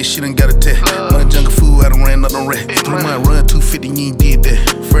your bitch, she done got a tag. Money jungle food, I done ran up on rat. 3 months run, 250, you ain't did that.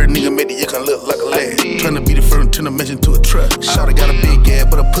 First nigga made it, you can look like a lad. Tryna be the first, turn the mention to a truck. Shawty got a big ass,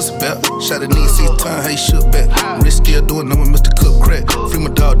 but a pussy belt. Shot a nigga 6 times, how he shook back. Wrist still doing nothing, Mr. Cook crack. Free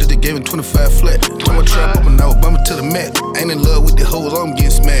my dog, did they gave him 25 flat. Turn my trap up and I was bumping to the mat. Ain't in love with the hoes, I'm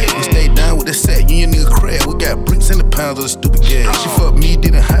getting smashed. We stay down with the sack, you and your nigga crab. We got bricks and the pounds of the stupid gas. She fucked me,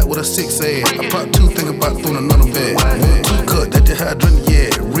 didn't hide with a 6 ass. I popped 2, think about throwing another bag. 1, 2 cut, that's just how I drink the yeah.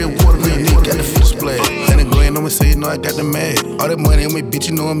 Real water, real nigga, got the fish splash. 100 grand on me, say you know I got the mad. All that money on me, bitch,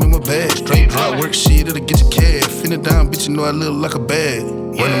 you know I'm in my bag. Straight drop work shit, it'll get your cash. Finna down, bitch, you know I look like a bag.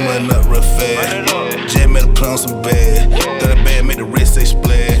 Run the money up real fast. Jam made a play on some bad. Throw that bad, make the wrist say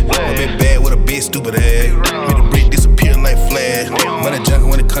splash. I been bad with a bitch, stupid ass. Made the brick disappear like flash. Money junkie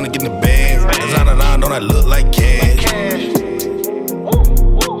when it come to get in the bag. As on and on, don't I look like cash?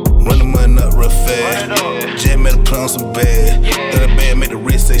 Run the money up real fast. Jam made a play on some bad. Throw that bad, make the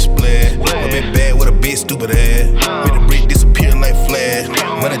wrist say splash. I been bad with a bitch, stupid ass. Made the brick disappear like flash.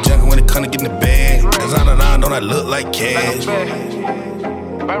 Money junkie when it come to get in the bag. As on and on, don't I look like cash?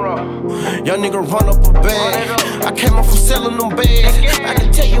 Young nigga run up a bag. I came up from selling them bags. I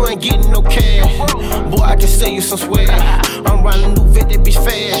can tell you ain't getting no cash. Boy, I can sell you some swag. I'm riding new vet, that bitch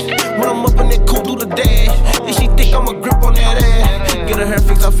fast. When I'm up in that coupe, do the dash. And she think I'ma grip on that ass. Get her hair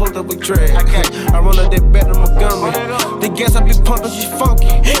fixed, I fucked up with trash. I run up that bed in Montgomery. The gas I be pumping, she funky.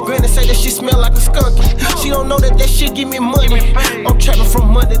 Granny say that she smell like a skunky. She don't know that shit give me money. I'm trapping from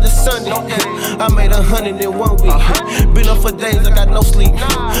Monday to Sunday. I made 100 in 1 week. Been up for days, I got no sleep.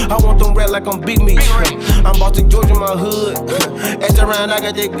 I want them red like I'm Big Meat. I'm Boston, Georgia, my hood. Ask around, I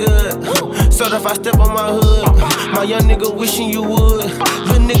got that good. So if I step on my hood, my young nigga wishing you would.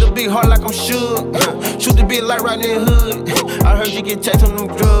 Little nigga big heart like I'm shook. Shoot the big light right in the hood. I heard you get taxed on them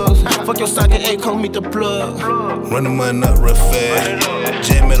drugs. Fuck your socket, hey, come meet the plug. Run the money up real fast.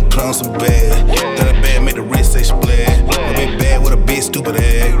 Jam made a play on some bad. Then that bad make the wrist say splash. A bit bad with a big stupid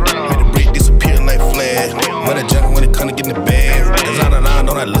ass. Made the brick disappear like flash. When the junk when it come to get in the bag. Cause I don't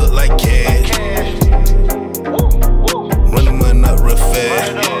I look like cash. Run the money up real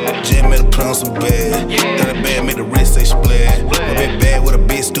fast. Jam made a play on some bad. Then that bad make the wrist say splash. A bit bad with a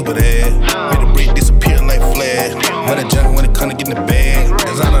big stupid ass. Made the brick disappear like flash. When the junk when it come to get in the bag.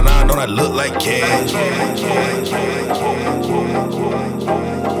 Cause I don't I look like cash.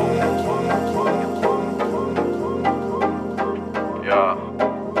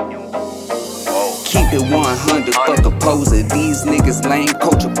 Keep it 100, fuck a poser. These niggas lame,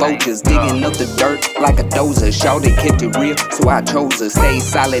 culture vultures. Digging up the dirt like a dozer. Shawty kept it real, so I chose her. Stay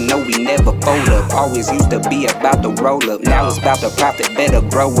solid, no, we never fold up. Always used to be about the roll up. Now it's about the profit, better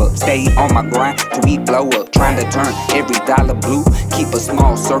grow up. Stay on my grind till we blow up. Trying to turn every dollar blue. Keep a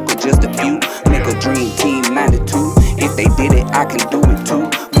small circle, just a few. Make a dream team 92. If they did it, I can do it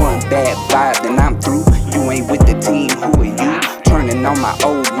too. One bad vibe, then I'm through. You ain't with the team, who are you? Turning on my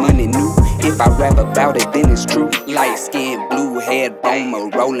old money new. If I rap about it, then it's true. Light skin, blue head, Boma.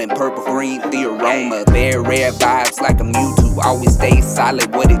 Rolling purple, green, the aroma. Very rare vibes like a Mewtwo. Always stay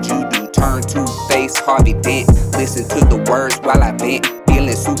solid, what did you do? Turn two-face, Harvey Dent. Listen to the words while I vent.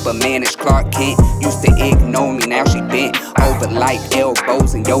 Feeling Supermanish, Clark Kent. Used to ignore me, now she bent over like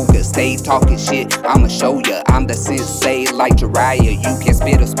elbows and yoga. Stay talking shit, I'ma show ya. I'm the sensei like Jiraiya. You can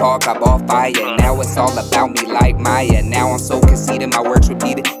spit a spark, I ball fire. Now it's all about me like Maya. Now I'm so conceited, my works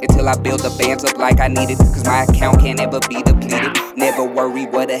repeated until I build the bands up like I need it. Cause my account can't ever be depleted. Never worry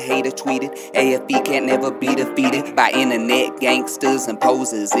what a hater tweeted. AFE can't never be defeated by internet gangsters and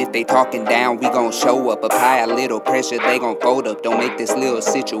posers. If they talking down, we gon' show up. Apply a little pressure, they gon' fold up. Don't make this little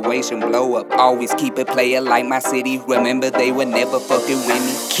situation blow up. Always keep it player like my city. Remember they were never fucking with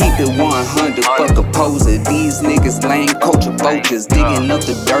me. Keep it 100, fuck a poser. These niggas lame, culture vultures. Digging up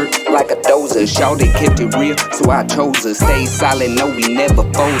the dirt like a dozer. Shawty kept it real, so I chose her. Stay solid, no, we never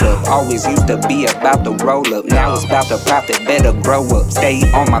fold up. Always used to be about the roll up. Now it's about the profit, better grow up. Stay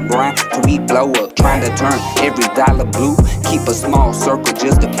on my grind till we blow up. Trying to turn every dollar blue. Keep a small circle,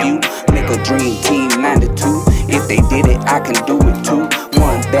 just a few. Make a dream team 92. If they did it, I can do it too.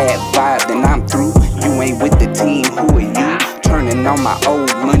 One bad vibe, then I'm through. You ain't with the team, who are you? Turning on my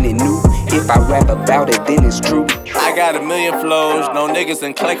old money new. If I rap about it, then it's true. I got a million flows, no niggas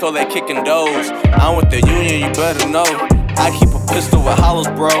in Clayco, they kicking doors. I'm with the union, you better know. I keep a pistol with hollows,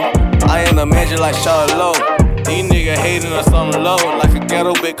 bro. I ain't a magic like Charlotte Lowe. These niggas hating us on the low, like a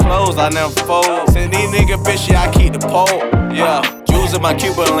ghetto big clothes, I never fold. Send these niggas fishy, I keep the pole. Yeah, Jews in my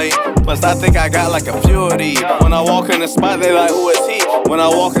Cuban link. Plus I think I got like a few of these. When I walk in the spot, they like, who is he? When I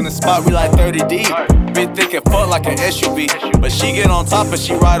walk in the spot, we like 30 deep. Bitch thick and fuck like an SUV. But she get on top and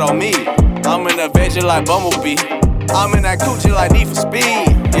she ride on me. I'm in a veggie like Bumblebee. I'm in that coochie like Need for Speed,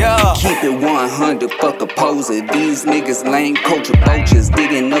 yeah. Keep it 100, fuck a poser. These niggas lame, culture vultures.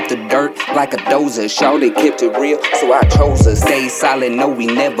 Digging up the dirt like a dozer. Shawty kept it real, so I chose her. Stay solid, no, we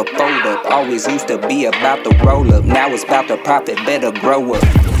never fold up. Always used to be about the roll up. Now it's about the profit, better grow up.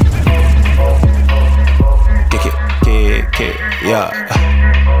 Kick,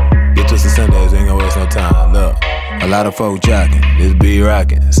 yeah. Get twisted Sundays, ain't gonna waste no time, look. A lot of folk jocking, this be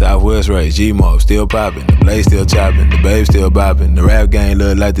rockin'. Southwest race, G-Mo still poppin'. The blaze still choppin', the babe still boppin'. The rap game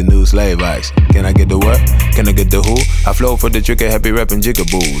look like the new slave ice. Can I get the what? Can I get the who? I flow for the trick, happy rapping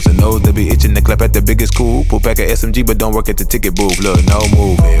jigaboos. And those that be itching to clap at the biggest cool. Pull back a SMG, but don't work at the ticket booth. Look, no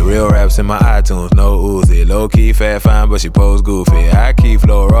movie. Real raps in my iTunes, no Uzi. Low key, fat, fine, but she pose goofy. I keep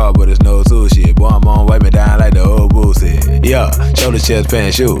flow raw, but it's no sushi. Boy, I'm on, wipe me down like the old Boosie. Yeah, shoulder chest,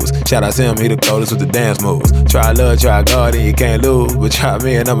 pants, shoes. Shout out Sim, he the coldest with the dance moves. Try love, try God, and you can't lose. But try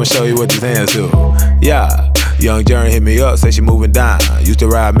me, and I'ma show you what these hands do. Yeah. Young Journey hit me up, say she moving down. Used to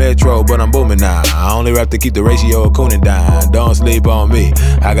ride Metro, but I'm booming now. I only rap to keep the ratio of cooning down. Don't sleep on me,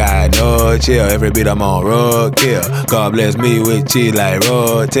 I got no chill. Every beat I'm on, road kill. God bless me with cheese like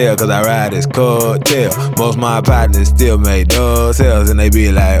road tail. Cause I ride this coattail. Most my partners still make those sales. And they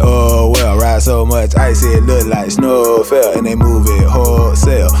be like, oh well, ride so much ice it look like snow fell. And they move it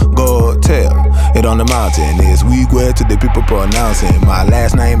wholesale, go tell. It on the mountain, it's weak where to the people pronouncing. My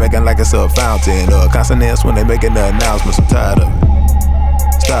last name making like it's a fountain. Consonants when they making the announcements, I'm tired of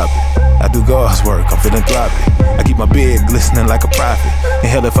it. stop it. I do God's work, I'm philanthropic. I keep my bed glistening like a prophet. And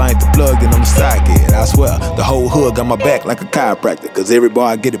hell, if I ain't the plug, then I'm the sidekick. I swear, the whole hood got my back like a chiropractor. Cause every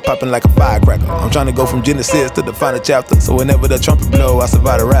bar I get it popping like a firecracker. I'm trying to go from Genesis to the final chapter. So whenever the trumpet blow, I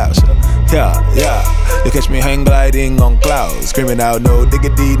survive the rapture. Yeah. You catch me hang gliding on clouds. Screaming out, no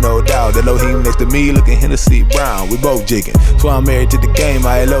diggity, no doubt. Elohim next to me looking Hennessy Brown. We both jigging. So I'm married to the game,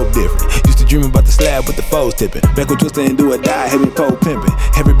 I elope different. Used to dream about the slab with the foes tipping. Back with Twister and do or die, heavy pole pimping.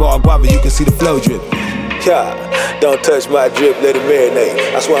 Every bar guava, you can see the flow dripping. Yeah, don't touch my drip, let it marinate.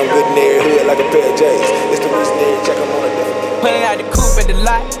 I swear I'm good in every hood like a pair of J's. It's the reason every check I'm on a different. Pulling out the coupe at the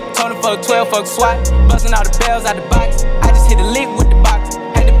lot. Told him fuck 12, fuck SWAT. Busting all the bells out the box. I just hit a lick with the box.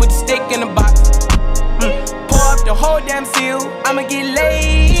 Had to put the stick in the box. Pour up the whole damn seal. I'ma get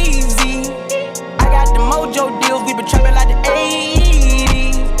lazy. I got the mojo deals. We been trapping like the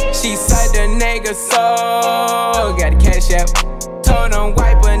 80s. She said the nigga so got the cash out. Told him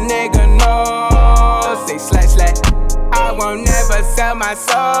wipe a nigga no. Say slash. I won't never sell my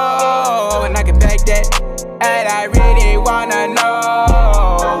soul. And I can back that. And I really wanna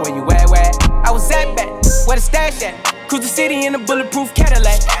know where you at. I was at back, where the stash at? Cruise the city in a bulletproof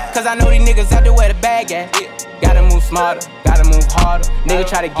Cadillac. Cause I know these niggas out there where the bag at. Gotta move smarter, gotta move harder. Nigga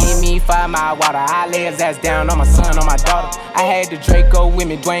try to give me 5 mile water. I lay his ass down on my son, on my daughter. I had the Draco with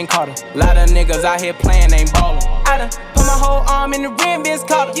me, Dwayne Carter. Lot of niggas out here playing, ain't ballin'. I done put my whole arm in the rim, Vince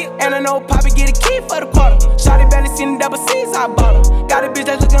Carter. And I know Poppy get a key for the quarter. Shawty barely seen the double C's, I bought her. Got a bitch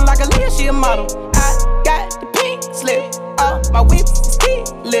that's looking like a Leah, she a model. I got the pink slip, my whip is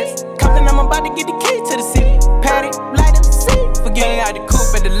keyless. Compton, I'm about to get the key to the city. Patty, light up the seat. Forgetting out the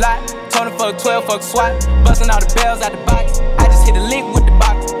coupe at the lot. Told him fuck 12, fuck SWAT. Busting all the bells out the box. I just hit a lick with the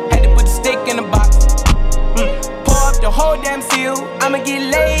box. Had to put the stick in the box. Pour up the whole damn seal. I'ma get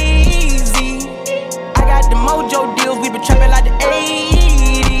lazy. I got the mojo deals. We been trapping like the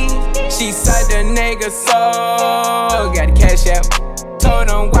 80s. She said the nigga so got the cash out. Told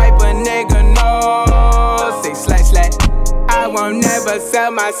him wipe a nigga no. Say slash. I won't never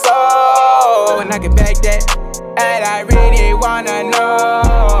sell my soul. And I can back that. And I really wanna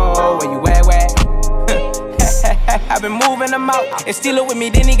know where you at. I've been moving them out. And steal it with me,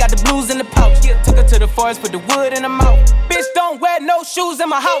 then he got the blues in the pouch. Took her to the forest, put the wood in her mouth. Bitch, don't wear no shoes in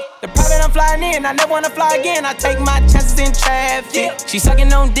my house. The private I'm flying in, I never wanna fly again. I take my chances in traffic. She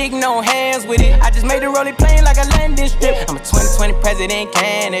sucking on dick, no hands with it. I just made the rolling plane like a landing strip. I'm a 2020 president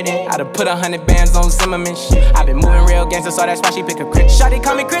candidate. I done put 100 bands on Zimmerman shit. I been moving real gangster, so that's why she pick a crit. Shawty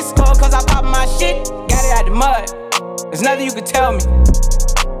call me Crisco, cause I pop my shit. Got it out the mud. There's nothing you can tell me.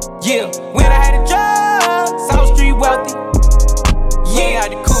 Yeah, when I had a job, South Street wealthy. Yeah, I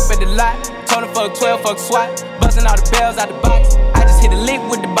had the coupe at the lot. Told him fuck 12, fuck SWAT. Busting all the bells out the box. I just hit a lick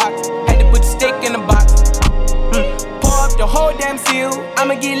with the box. Had to put the stick in the box. Pour up the whole damn seal.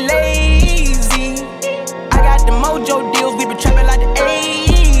 I'ma get lazy. I got the mojo deals. We been trapping like the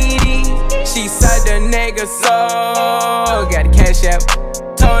 80s. She said the nigga so got the cash out.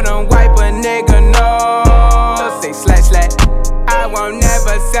 Told him wipe a nigga no. Say slash. I won't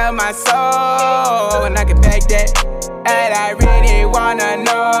never sell my soul. And I can back that. And I really wanna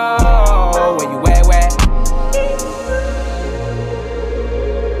know where you at.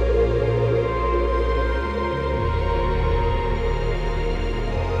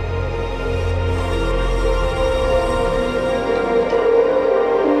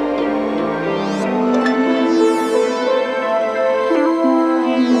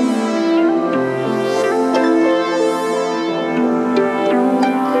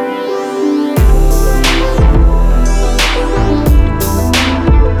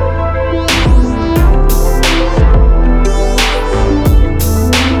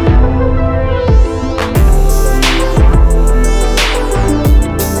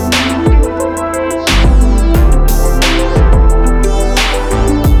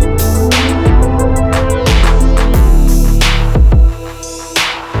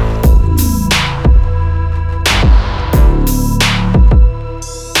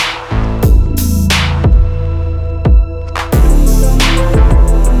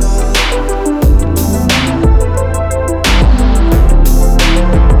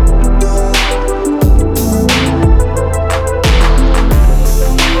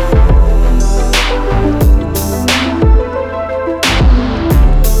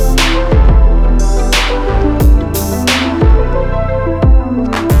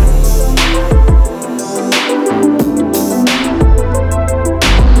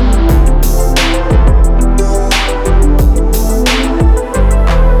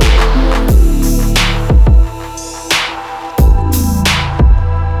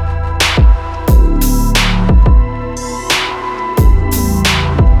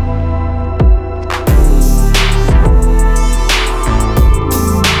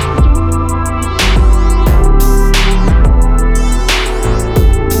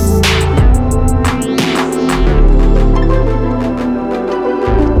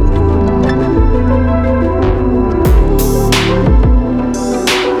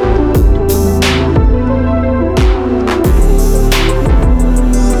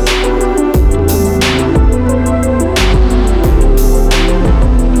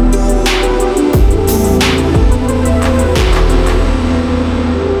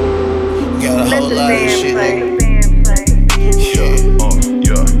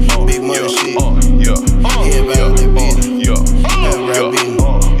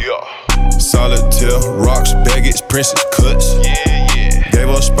 princess cuts.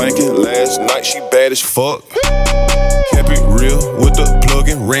 Gave her a spanking last night, she bad as fuck. Kept it real with the plug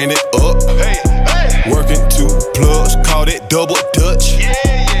and ran it up. Working 2 plugs, called it double Dutch.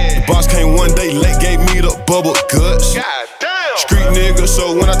 The boss came one day late, gave me the bubble guts. Street nigga,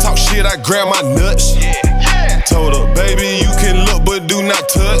 so when I talk shit, I grab my nuts. Told her, baby, you can look, but do not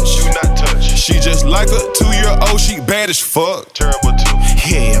touch. She just like a 2-year-old, she bad as fuck. Terrible too.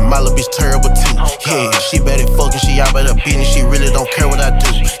 Yeah, my little bitch terrible too. Yeah, she bad as fuck and she out by the business. She really don't care what I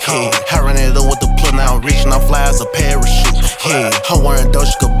do. Yeah, I ran it up with the plug, now I'm reaching, I'm fly as a parachute. Yeah, I'm wearing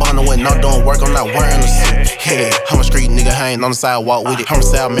Dolce Gabbana when I'm doing work, I'm not wearing a suit. Yeah, I'm a street nigga, I ain't on the sidewalk with it. I'm a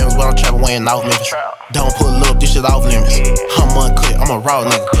South members, but I'm trapping weighing off Memphis. Don't put love, this shit off limits. I'm uncut, I'm a raw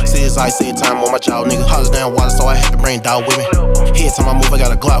nigga. See this ice, see time on my jaw, nigga. Hollers down water, so I had to bring dog with me. Every time I move, I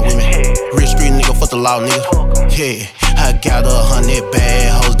got a Glock with me. Real street nigga, fuck the law, nigga. Yeah, I got 100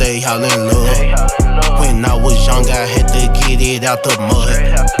 bad hoes, they all in love. When I was young, I had to get it out the mud.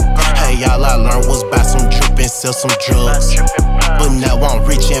 Hey, all I learned was buy some drip and sell some drugs. But now I'm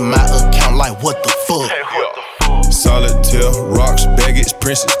rich in my account, like what the fuck? Solitaire, rocks, baggage,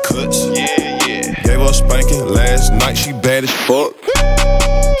 princess cuts. Gave her a spanking last night, she bad as fuck.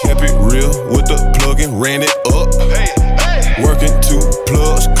 Kept it real with the plug and ran it up. Working 2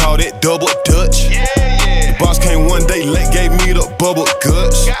 plugs, called it double Dutch. The boss came one day late, gave me the bubble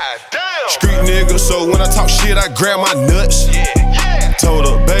guts. Street nigga, so when I talk shit, I grab my nuts. Told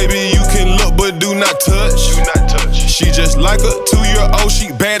her, baby, you can look, but do not touch. She just like a 2-year-old,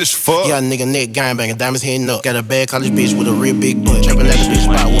 she bad as fuck. Yeah, nigga, neck gangbanging, diamonds hitting up. Got a bad college bitch with a real big butt. Trapping at the bitch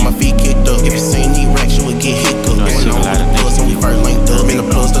spot with my feet kicked up. If you seen these racks, you would get hiccuped. Going on with the plugs, and we first linked up. In the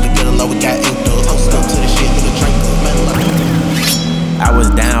plugs, to the ghetto low, we got inked up. Host up to the shit, nigga, drink up. I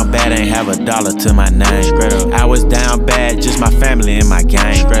was down bad, ain't have $1 to my name. Straight up. I was down bad, just my family and my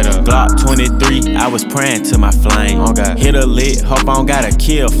gang. Straight up. Glock 23, I was praying to my flame. Oh God. Hit a lick, hope I don't got a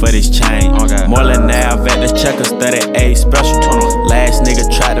kill for this chain. Oh God. Moreland Nav at the checker, study A special. Last nigga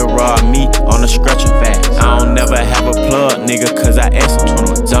tried to rob me on a stretcher. Fast. I don't never have a plug, nigga, cause I asked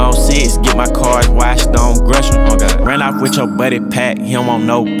him. Zone 6, get my cars washed on Gresham. Oh God. Ran off with your buddy Pack, he don't want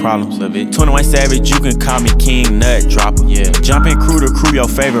no problems. 21 Savage, you can call me King Nut Dropper. Yeah. Jumping crew to crew, your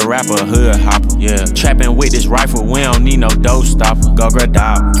favorite rapper, hood hopper. Yeah. Trapping with this rifle, we don't need no dough stopper. Go grab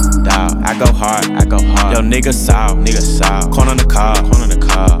dog. I go hard. Yo, nigga soft. Corner the car.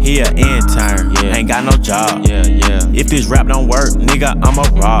 He a intern. Yeah. Ain't got no job. Yeah. If this rap don't work, nigga, I'ma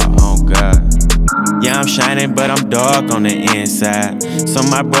rob. Oh God. Yeah, I'm shining, but I'm dark on the inside. Some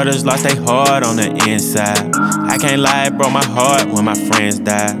of my brothers lost their heart on the inside. I can't lie, it broke my heart when my friends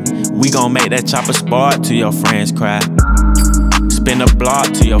died. We gon' make that chopper spark till your friends cry. Spin the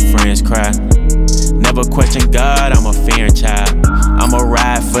block till your friends cry. Never question God, I'm a fearing child. I'ma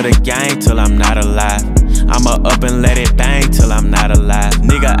ride for the gang till I'm not alive. I'ma up and let it bang till I'm not alive.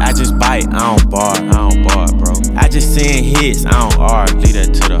 Nigga, I just bite, I don't bar, bro. I just send hits, I don't argue. Lead her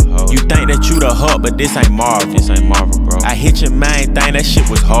to the hoe. You think that you the hub, but this ain't Marvel. Bro. I hit your main thing, that shit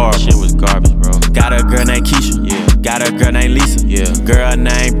was hard. Shit was garbage, bro. Got a girl named Keisha, yeah. Got a girl named Lisa, yeah. Girl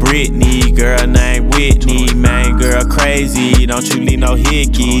named Brittany, girl named Whitney. Man, girl crazy, don't you leave no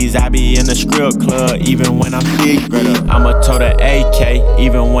hickeys. I be in the script club, even when I'm 50. I'ma tote the AK,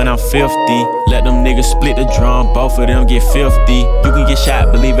 even when I'm 50. Let them niggas split the drum, both of them get 50. You can get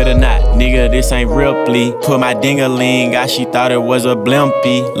shot, believe it or not, nigga, this ain't Ripley. Put my ding-a-ling, she thought it was a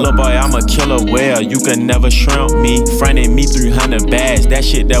blimpy. Lil' boy, I'm a killer whale, you can never shrimp me. Fronted me 300 bags, that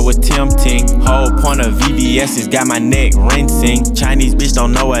shit that was tempting. Whole point of VVS is got my neck rinsing. Chinese bitch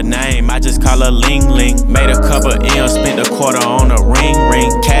don't know her name, I just call her Ling Ling. Made a couple M's, spent a quarter on a ring.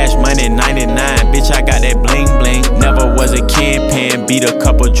 Cash money 99, bitch, I got that bling bling. Never was a kingpin, beat a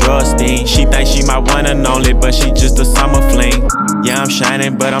couple drug sting. She think she my one and only, but she just a summer fling. Yeah, I'm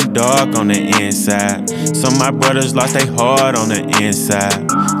shining, but I'm dark on the inside. Some of my brothers lost their heart on the inside.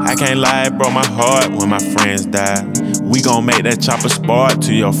 I can't lie, it broke my heart when my friends died. We gon' make that chopper spark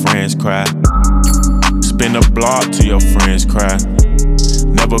till your friends cry. Spin the block till your friends cry.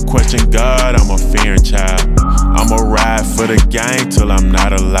 Never question God, I'm a fearing child. I'ma ride for the gang till I'm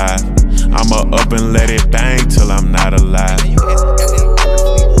not alive. I'ma up and let it bang till I'm not alive.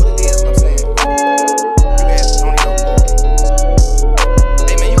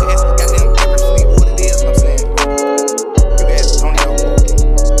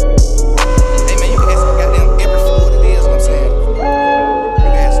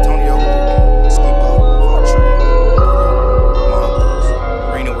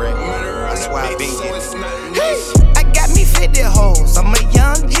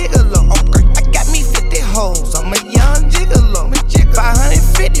 I'm a young gigolo.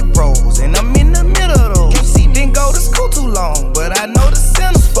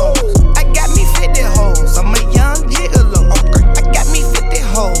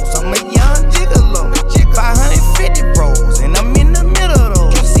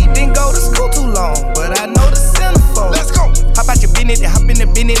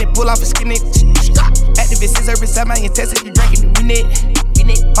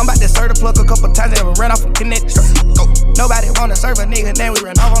 fuck a couple times and we ran off and connect. Nobody wanna serve a nigga, then we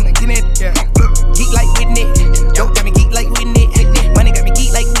ran off on the connect. Yeah. Geek like Whitney, dope got me geek like Whitney. Money got me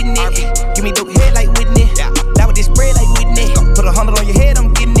geek like Whitney. Give me dope head like Whitney. That with this spread like Whitney. Put 100 on your head,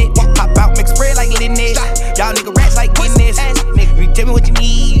 I'm getting it. Pop out, make spread like Lidney. Y'all nigga rats like Guinness. Nigga, tell me what you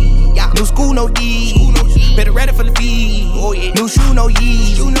need. New school, no D. Better ready for the feed. New shoe, no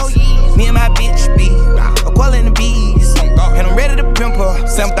Yeez. Me and my bitch be a quell in the bees. And I'm ready to pimp her.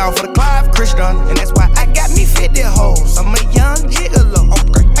 7,000 for the Clive Christian. And that's why I got me 50 hoes. I'm a young gigolo.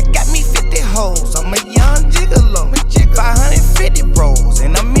 I got me 50 hoes. I'm a young gigolo. 550 bros.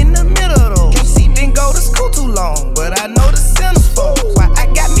 And I'm in the middle of those. Can't see me go to school too long. But I know the centers for why I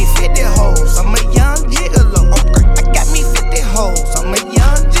got me 50 hoes. I'm a young gigolo. I got me 50 hoes. I'm a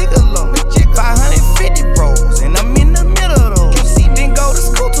young gigolo. 550 bros. And I'm in the middle of those. Can't see me go to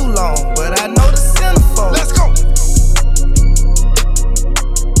school too long. But I know the center for. Let's go.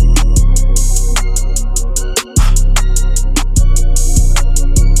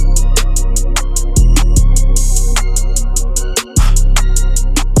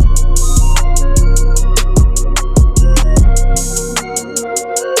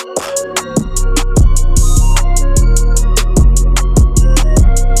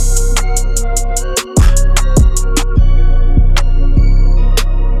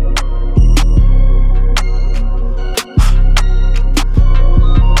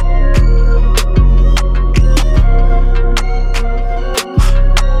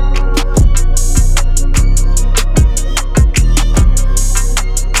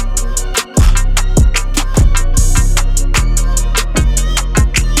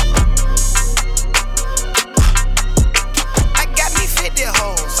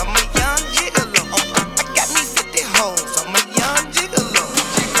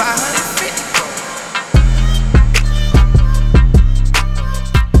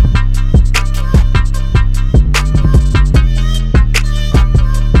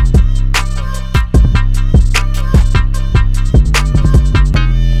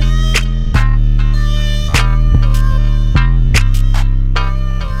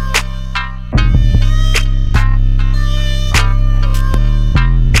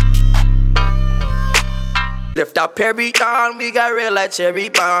 Lift our Perry on, we got real like cherry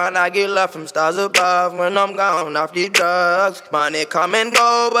pie. I get love from stars above when I'm gone off these drugs. Money come and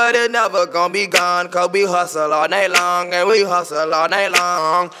go, but it never gon' be gone. Cause we hustle all night long, and we hustle all night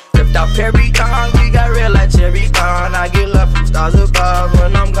long. Lift our Perry on, we got real like cherry pie. I get love from stars above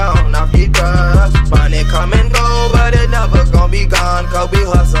when I'm gone off these drugs. Money come and go, but it never gon' be gone. Cause we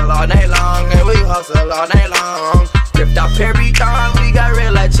hustle all night long, and we hustle all night long. Lift our Perry on, we got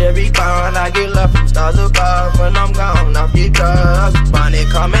real like cherry pie. I get love from stars above when I'm gone off these drugs. Money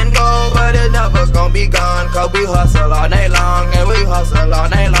come and go, but it never gon' be gone. Cause we hustle all night long, and we hustle all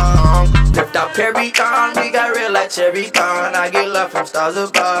night long. Lift our Perry on, we got real like cherry pie. I get love from stars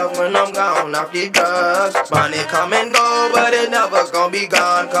above when I'm gone off these drugs. Money come and go, but it never gon' be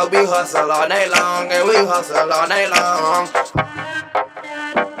gone. Cause we hustle all night long, and we hustle all night long.